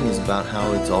this thing is about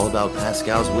how it's all about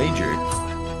Pascal's wager,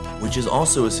 which is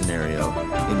also a scenario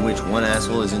in which one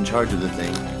asshole is in charge of the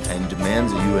thing and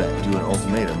demands that you do an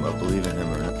ultimatum of believing him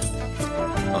or not.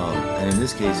 And in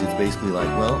this case, it's basically like,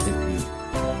 well,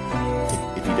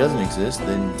 if he doesn't exist,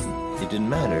 then it didn't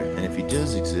matter. And if he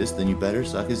does exist, then you better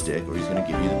suck his dick or he's going to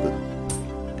give you the boot.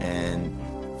 And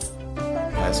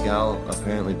Pascal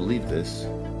apparently believed this,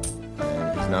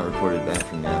 and he's not reported back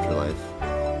from the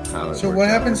afterlife. So what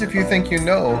happens if you think you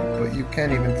know, but you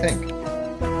can't even think?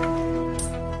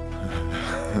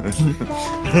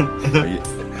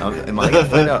 Am I going to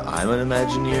find out I'm an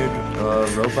Imagineered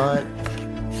robot?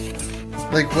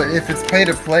 What if it's pay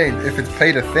to play? If it's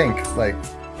pay to think,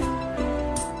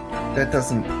 that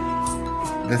doesn't.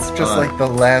 That's just like the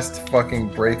last fucking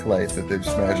brake light that they've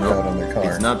smashed out on the car.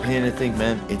 It's not paying to think,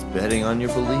 man. It's betting on your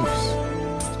beliefs.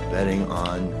 It's betting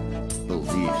on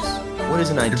beliefs. What is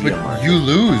an idea market? You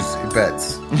lose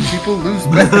bets. People lose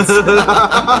bets.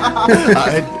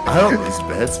 I don't lose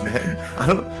bets, man.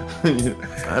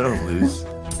 I don't lose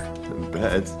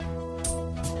bets.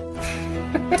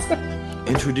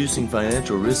 Introducing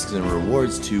financial risks and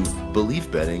rewards to belief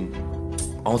betting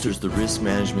alters the risk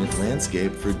management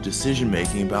landscape for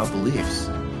decision-making about beliefs.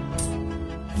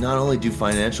 Not only do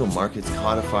financial markets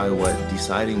codify what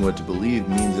deciding what to believe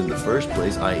means in the first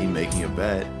place, i.e. making a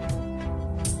bet,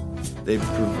 they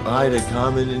provide a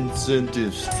common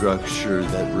incentive structure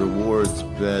that rewards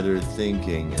better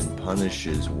thinking and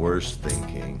punishes worse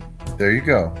thinking. There you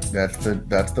go. That's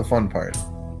the fun part.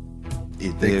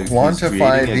 They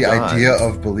quantify the idea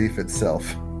of belief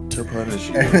itself to punish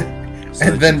you,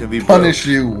 and then punish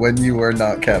you when you are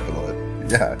not capitalist.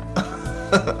 Yeah.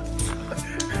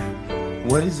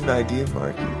 What is an idea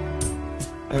market?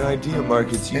 And idea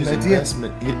markets use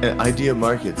investment. Idea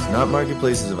markets, not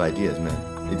marketplaces of ideas, man.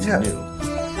 It's new.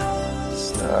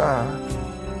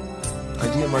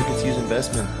 Idea markets use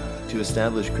investment to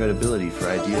establish credibility for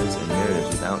ideas and narratives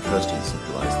without trusting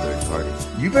centralized third parties.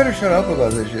 You better shut up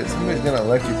about this shit. Somebody's gonna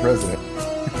elect you president.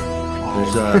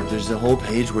 There's a whole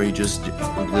page where he just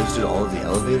listed all of the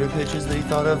elevator pitches that he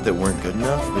thought of that weren't good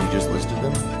enough, but he just listed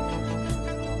them.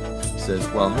 He says,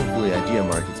 while hopefully idea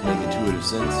markets make intuitive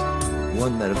sense,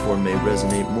 one metaphor may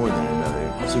resonate more than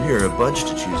another. So here are a bunch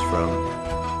to choose from.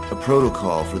 A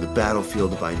protocol for the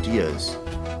battlefield of ideas.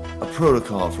 A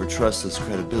protocol for trustless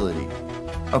credibility.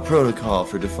 A protocol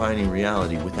for defining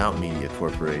reality without media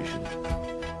corporation.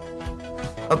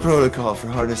 A protocol for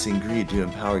harnessing greed to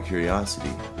empower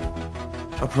curiosity.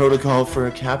 A protocol for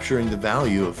capturing the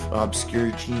value of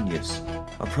obscure genius.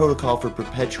 A protocol for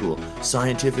perpetual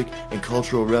scientific and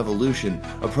cultural revolution.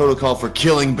 A protocol for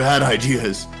killing bad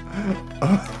ideas.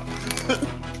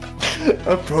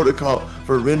 A protocol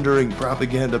for rendering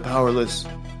propaganda powerless.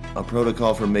 A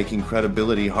protocol for making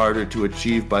credibility harder to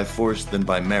achieve by force than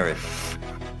by merit.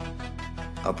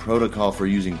 A protocol for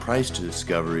using price to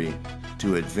discovery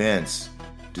to advance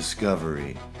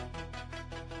discovery.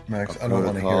 Max, I don't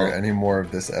want to hear any more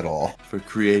of this at all. For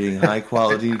creating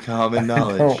high-quality common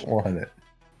knowledge. I don't want it.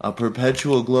 A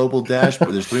perpetual global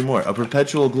dashboard. There's 3 more. A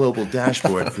perpetual global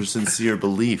dashboard for sincere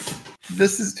belief.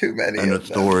 This is too many. An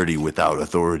authority without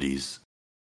authorities.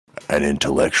 An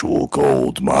intellectual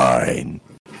gold mine.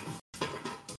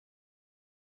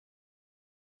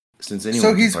 Since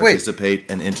anyone can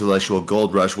participate, an intellectual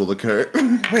gold rush will occur.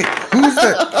 Wait, who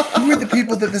are the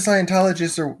people that the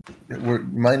Scientologists were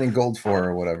mining gold for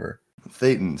or whatever?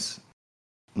 Thetans.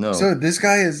 No. So this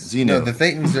guy is Zeno. No, the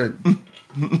Thetans are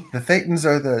the Thetans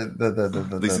are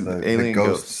the alien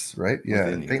ghosts, right?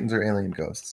 Yeah, the Thetans are alien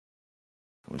ghosts.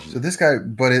 So this guy,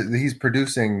 he's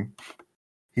producing.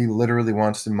 He literally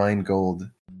wants to mine gold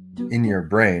in your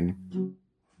brain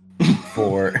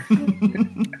for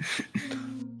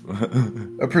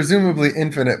a presumably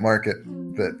infinite market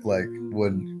that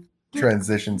would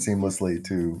transition seamlessly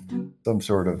to some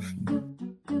sort of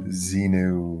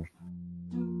Xenu.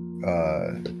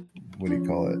 What do you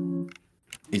call it?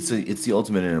 It's the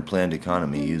ultimate in a planned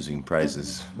economy using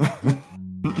prices.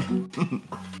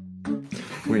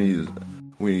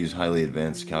 We use highly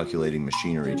advanced calculating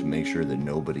machinery to make sure that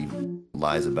nobody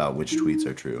lies about which tweets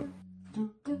are true.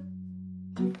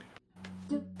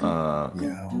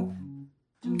 Yeah.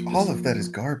 All of that is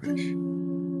garbage.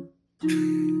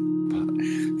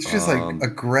 It's just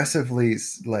aggressively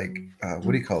what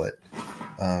do you call it?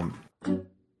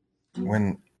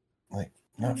 When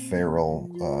not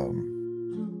feral,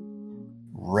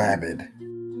 rabid.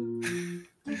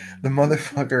 The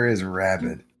motherfucker is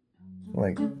rabid.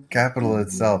 Capital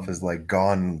itself is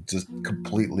gone just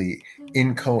completely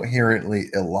incoherently,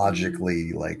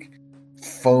 illogically,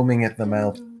 foaming at the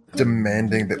mouth,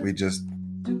 demanding that we just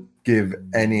give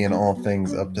any and all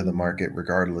things up to the market,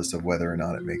 regardless of whether or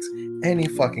not it makes any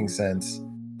fucking sense.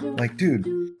 Dude,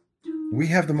 we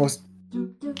have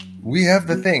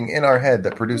the thing in our head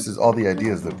that produces all the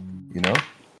ideas that,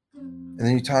 and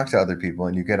then you talk to other people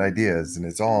and you get ideas and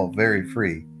it's all very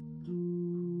free.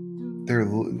 They're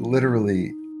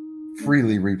literally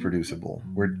freely reproducible.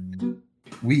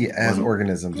 We as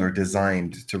organisms are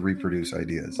designed to reproduce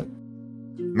ideas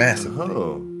massively.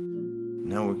 Oh,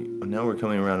 now we're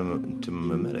coming around to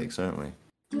memetics, aren't we?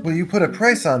 Well, you put a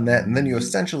price on that, and then you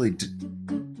essentially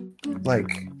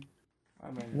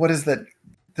what is that?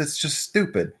 That's just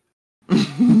stupid.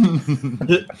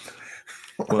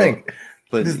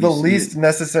 But it's the least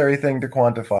necessary thing to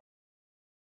quantify.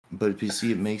 But if you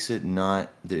see, it makes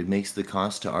the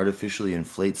cost to artificially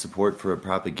inflate support for a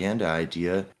propaganda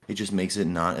idea. It just makes it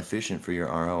not efficient for your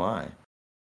ROI.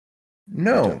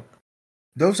 No,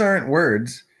 those aren't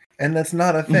words, and that's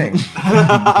not a thing.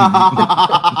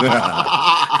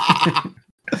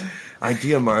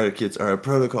 Idea markets are a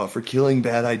protocol for killing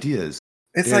bad ideas.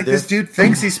 It's this dude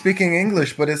thinks he's speaking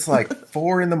English, but it's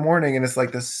 4 a.m, and it's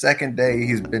the second day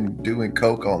he's been doing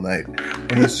coke all night,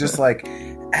 and he's just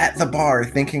at the bar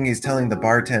thinking he's telling the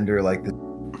bartender this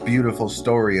beautiful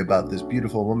story about this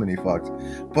beautiful woman he fucked,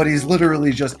 but he's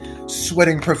literally just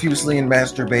sweating profusely and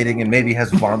masturbating and maybe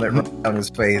has vomit running down his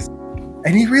face,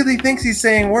 and he really thinks he's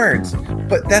saying words,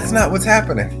 but that's not what's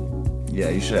happening. Yeah,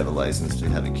 you should have a license to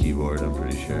have a keyboard, I'm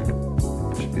pretty sure.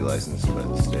 It should be licensed by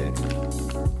the state.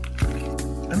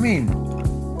 I mean,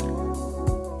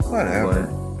 whatever.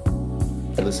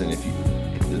 But, listen,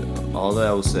 all that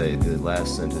I will say, the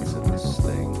last sentence of this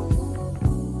thing,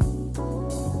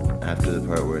 after the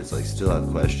part where it's still have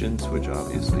questions, which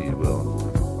obviously you will,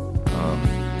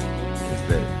 is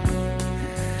that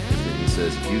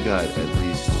says if you got at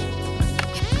least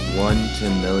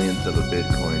 1/10,000,000th of a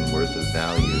Bitcoin worth of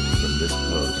value from this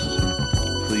post,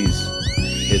 please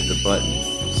hit the button,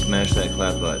 smash that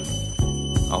clap button.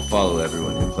 I'll follow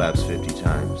everyone who claps 50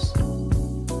 times.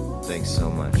 Thanks so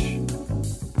much.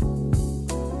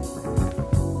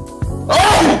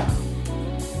 Oh!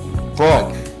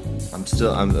 Fuck!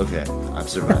 I'm okay. I've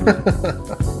survived.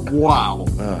 Wow.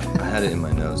 I had it in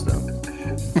my nose though.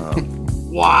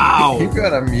 Wow. You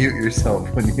gotta mute yourself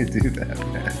when you do that,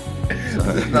 man.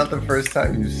 It's not the first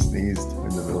time you've sneezed in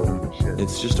the middle of the shit.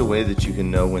 It's just a way that you can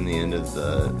know when the end of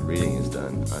the reading is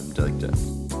done. I'm like that.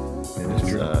 It is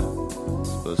true.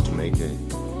 Supposed to make a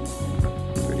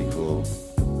pretty cool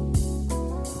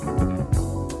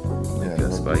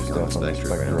a spike on the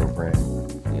spectrogram.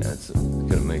 Yeah, it's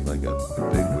gonna make like a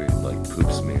big weird like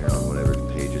poop smear on whatever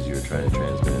pages you were trying to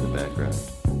transmit in the background.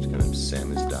 It's gonna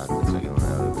Samus dot that's going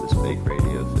out over this fake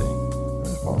radio thing.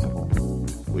 That's possible.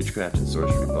 Witchcraft and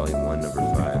Sorcery, Volume 1, Number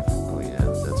 5. Oh yeah,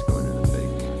 that's going in the fake.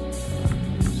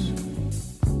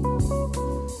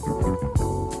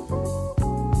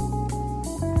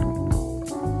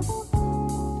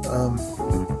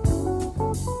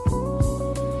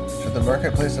 So the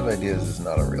marketplace of ideas is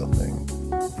not a real thing.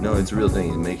 No, it's a real thing.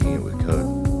 He's making it with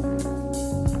code.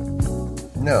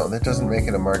 No, that doesn't make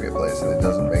it a marketplace, and it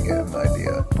doesn't make it an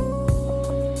idea.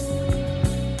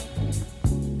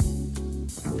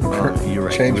 You're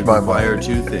right. Change It would my require mind.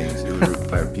 two things. It would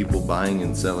require people buying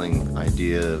and selling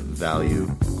idea value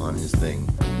on his thing,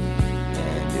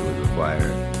 and it would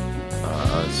require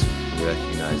us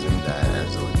recognizing that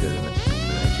as a legitimate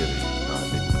activity.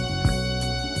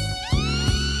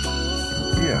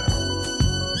 Yeah.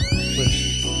 Which,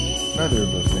 neither of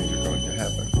those things are going to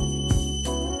happen.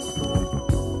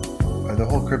 The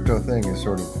whole crypto thing is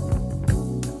sort of...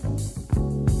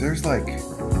 There's like...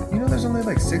 You know, there's only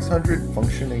like 600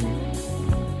 functioning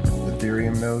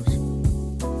Ethereum nodes.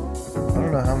 I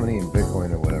don't know how many in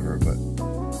Bitcoin or whatever, but...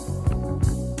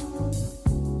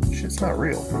 Shit's not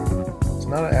real. It's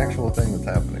not an actual thing that's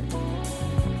happening.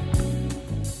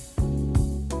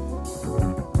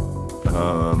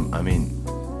 I mean,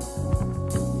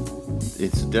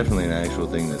 it's definitely an actual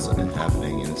thing that's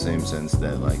happening in the same sense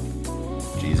that, like,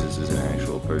 Jesus is an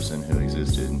actual person who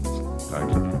existed. It's hard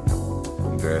to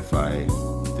verify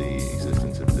the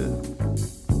existence of the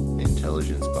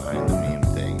intelligence behind the meme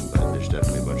thing, but there's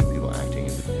definitely a bunch of people acting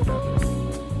as if it's happening.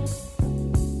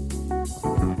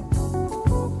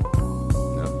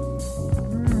 No?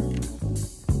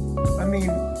 I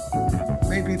mean,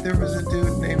 maybe there was a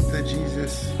dude named the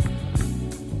Jesus,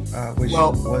 which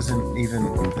wasn't even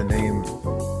the name,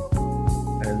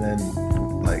 and then,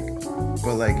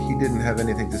 but he didn't have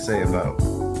anything to say about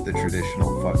the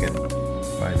traditional fucking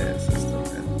finance system,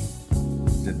 and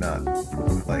did not,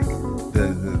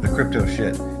 the crypto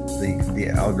shit, the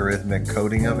algorithmic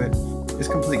coding of it is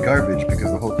complete garbage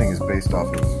because the whole thing is based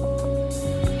off of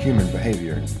human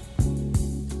behavior.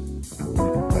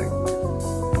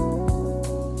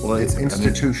 It's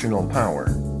institutional power.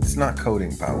 It's not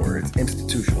coding power. It's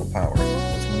institutional power.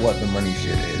 It's what the money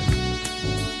shit is.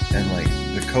 And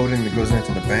the coding that goes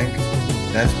into the bank,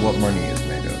 that's what money is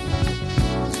made of.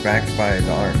 It's backed by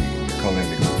the army. The coding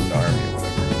that goes to the army or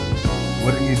whatever.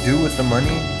 What do you do with the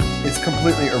money? It's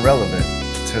completely irrelevant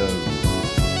to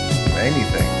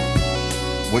anything.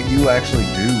 What you actually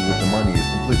do with the money is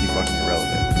completely fucking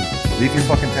irrelevant. Leave your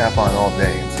fucking tap on all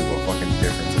day and see what fucking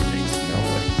difference it makes.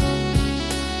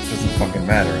 Doesn't fucking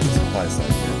matter on the supply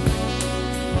side, man.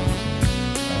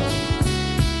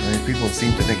 I mean, people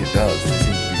seem to think it does. They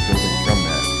seem to be building from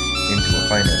that into a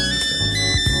finance system.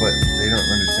 But they don't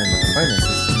understand that the finance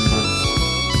system was,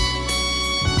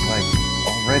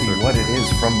 already what it is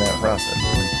from that process.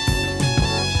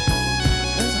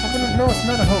 No, it's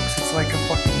not a hoax. It's like a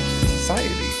fucking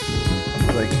society.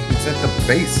 It's at the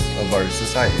base of our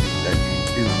society. That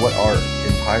is what our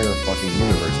entire fucking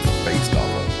universe is based off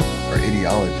of. Our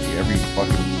ideology, every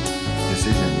fucking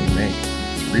decision we make,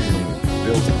 reasoning is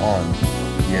built on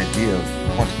the idea of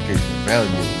quantification of value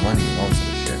of money and all this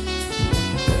other shit.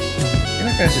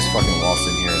 You're not gonna just fucking waltz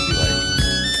in here and be like,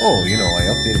 oh,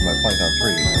 I updated my Python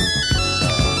 3,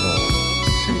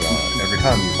 so every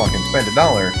time you fucking spend $1,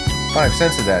 5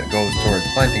 cents of that goes towards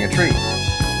planting a tree.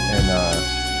 And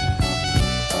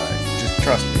just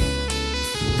trust me.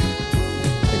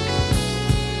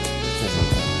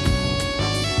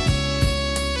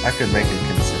 I could make a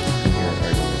coherent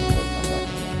argument, but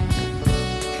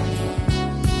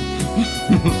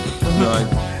I'm not. No,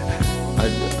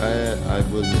 I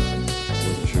wasn't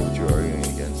sure what you were arguing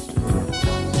against. I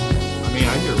mean, I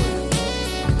do it.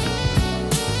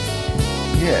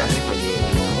 Yeah.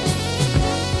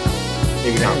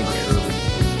 Maybe not for sure.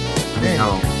 Danny, No.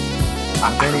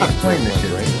 Danny, explain this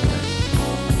shit. I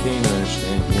can't even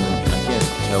understand. I can't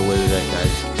tell whether that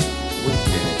guy's. What's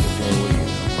Danny? Danny, what do you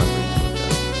know? My brain's fucked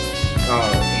up.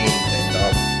 Oh, anything,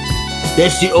 dog.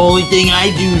 That's the only thing I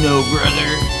do know, brother.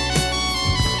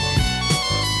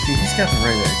 See, he's got the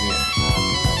right idea.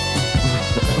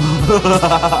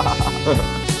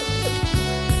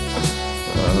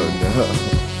 Oh no.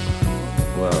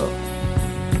 Well,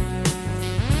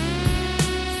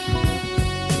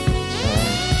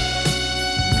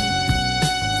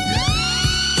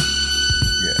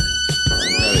 Yeah. I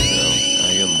gotta go. I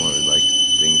got more like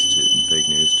things to fake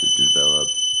news to develop.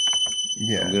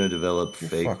 Yeah. I'm gonna develop Get the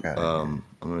fake. fuck outta here.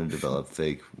 I'm gonna develop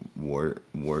fake war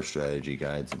strategy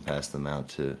guides and pass them out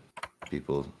to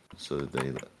people so that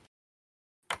they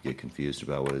get confused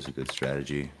about what is a good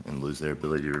strategy and lose their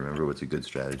ability to remember what's a good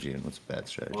strategy and what's a bad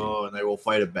strategy. Oh, and they will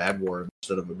fight a bad war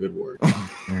instead of a good war.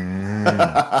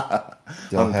 Mm.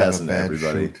 They'll I'm have a passing to bad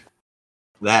everybody. shoot.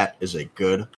 That is a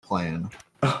good plan.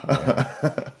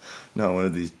 Not one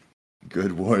of these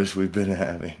good wars we've been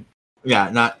having. Yeah,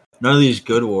 none of these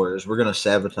good wars. We're gonna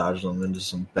sabotage them into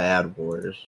some bad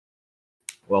wars.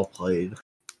 Well played.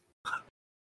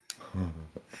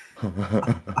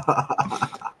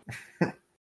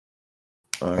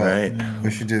 All right. We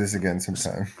should do this again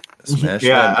sometime. Smash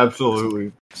Yeah, that,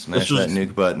 absolutely. smash this that was-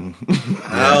 nuke button.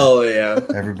 Hell yeah.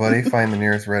 Everybody find the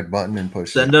nearest red button and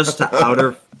push Send it. us to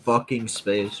outer fucking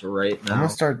space right I'm now.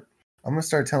 gonna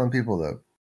start telling people the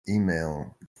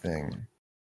email thing.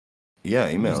 Yeah,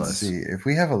 email Just to us. see if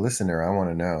we have a listener. I want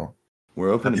to know.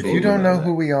 We're open to If being you don't know emailed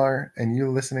who at. we are and you're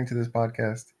listening to this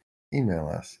podcast, email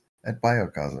us at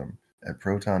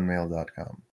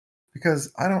biocosm@protonmail.com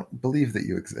because I don't believe that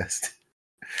you exist.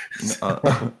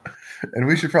 And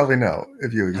we should probably know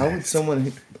if you exist. How would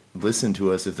someone listen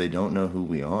to us if they don't know who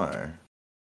we are?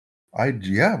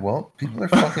 Well, people are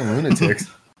fucking lunatics.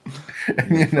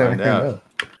 And you never Find out. know.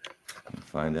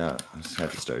 Find out. I just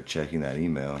have to start checking that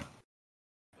email.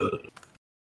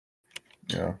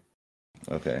 Yeah.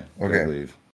 Okay. Okay. Gotta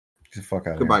leave. Get the fuck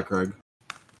out of Goodbye, here. Craig.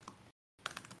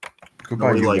 Goodbye,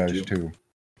 Nobody you liked guys you. too.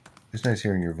 It's nice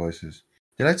hearing your voices.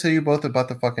 Did I tell you both about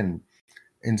the fucking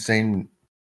insane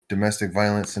domestic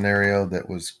violence scenario that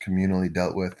was communally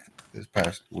dealt with this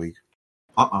past week?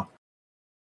 Uh-uh.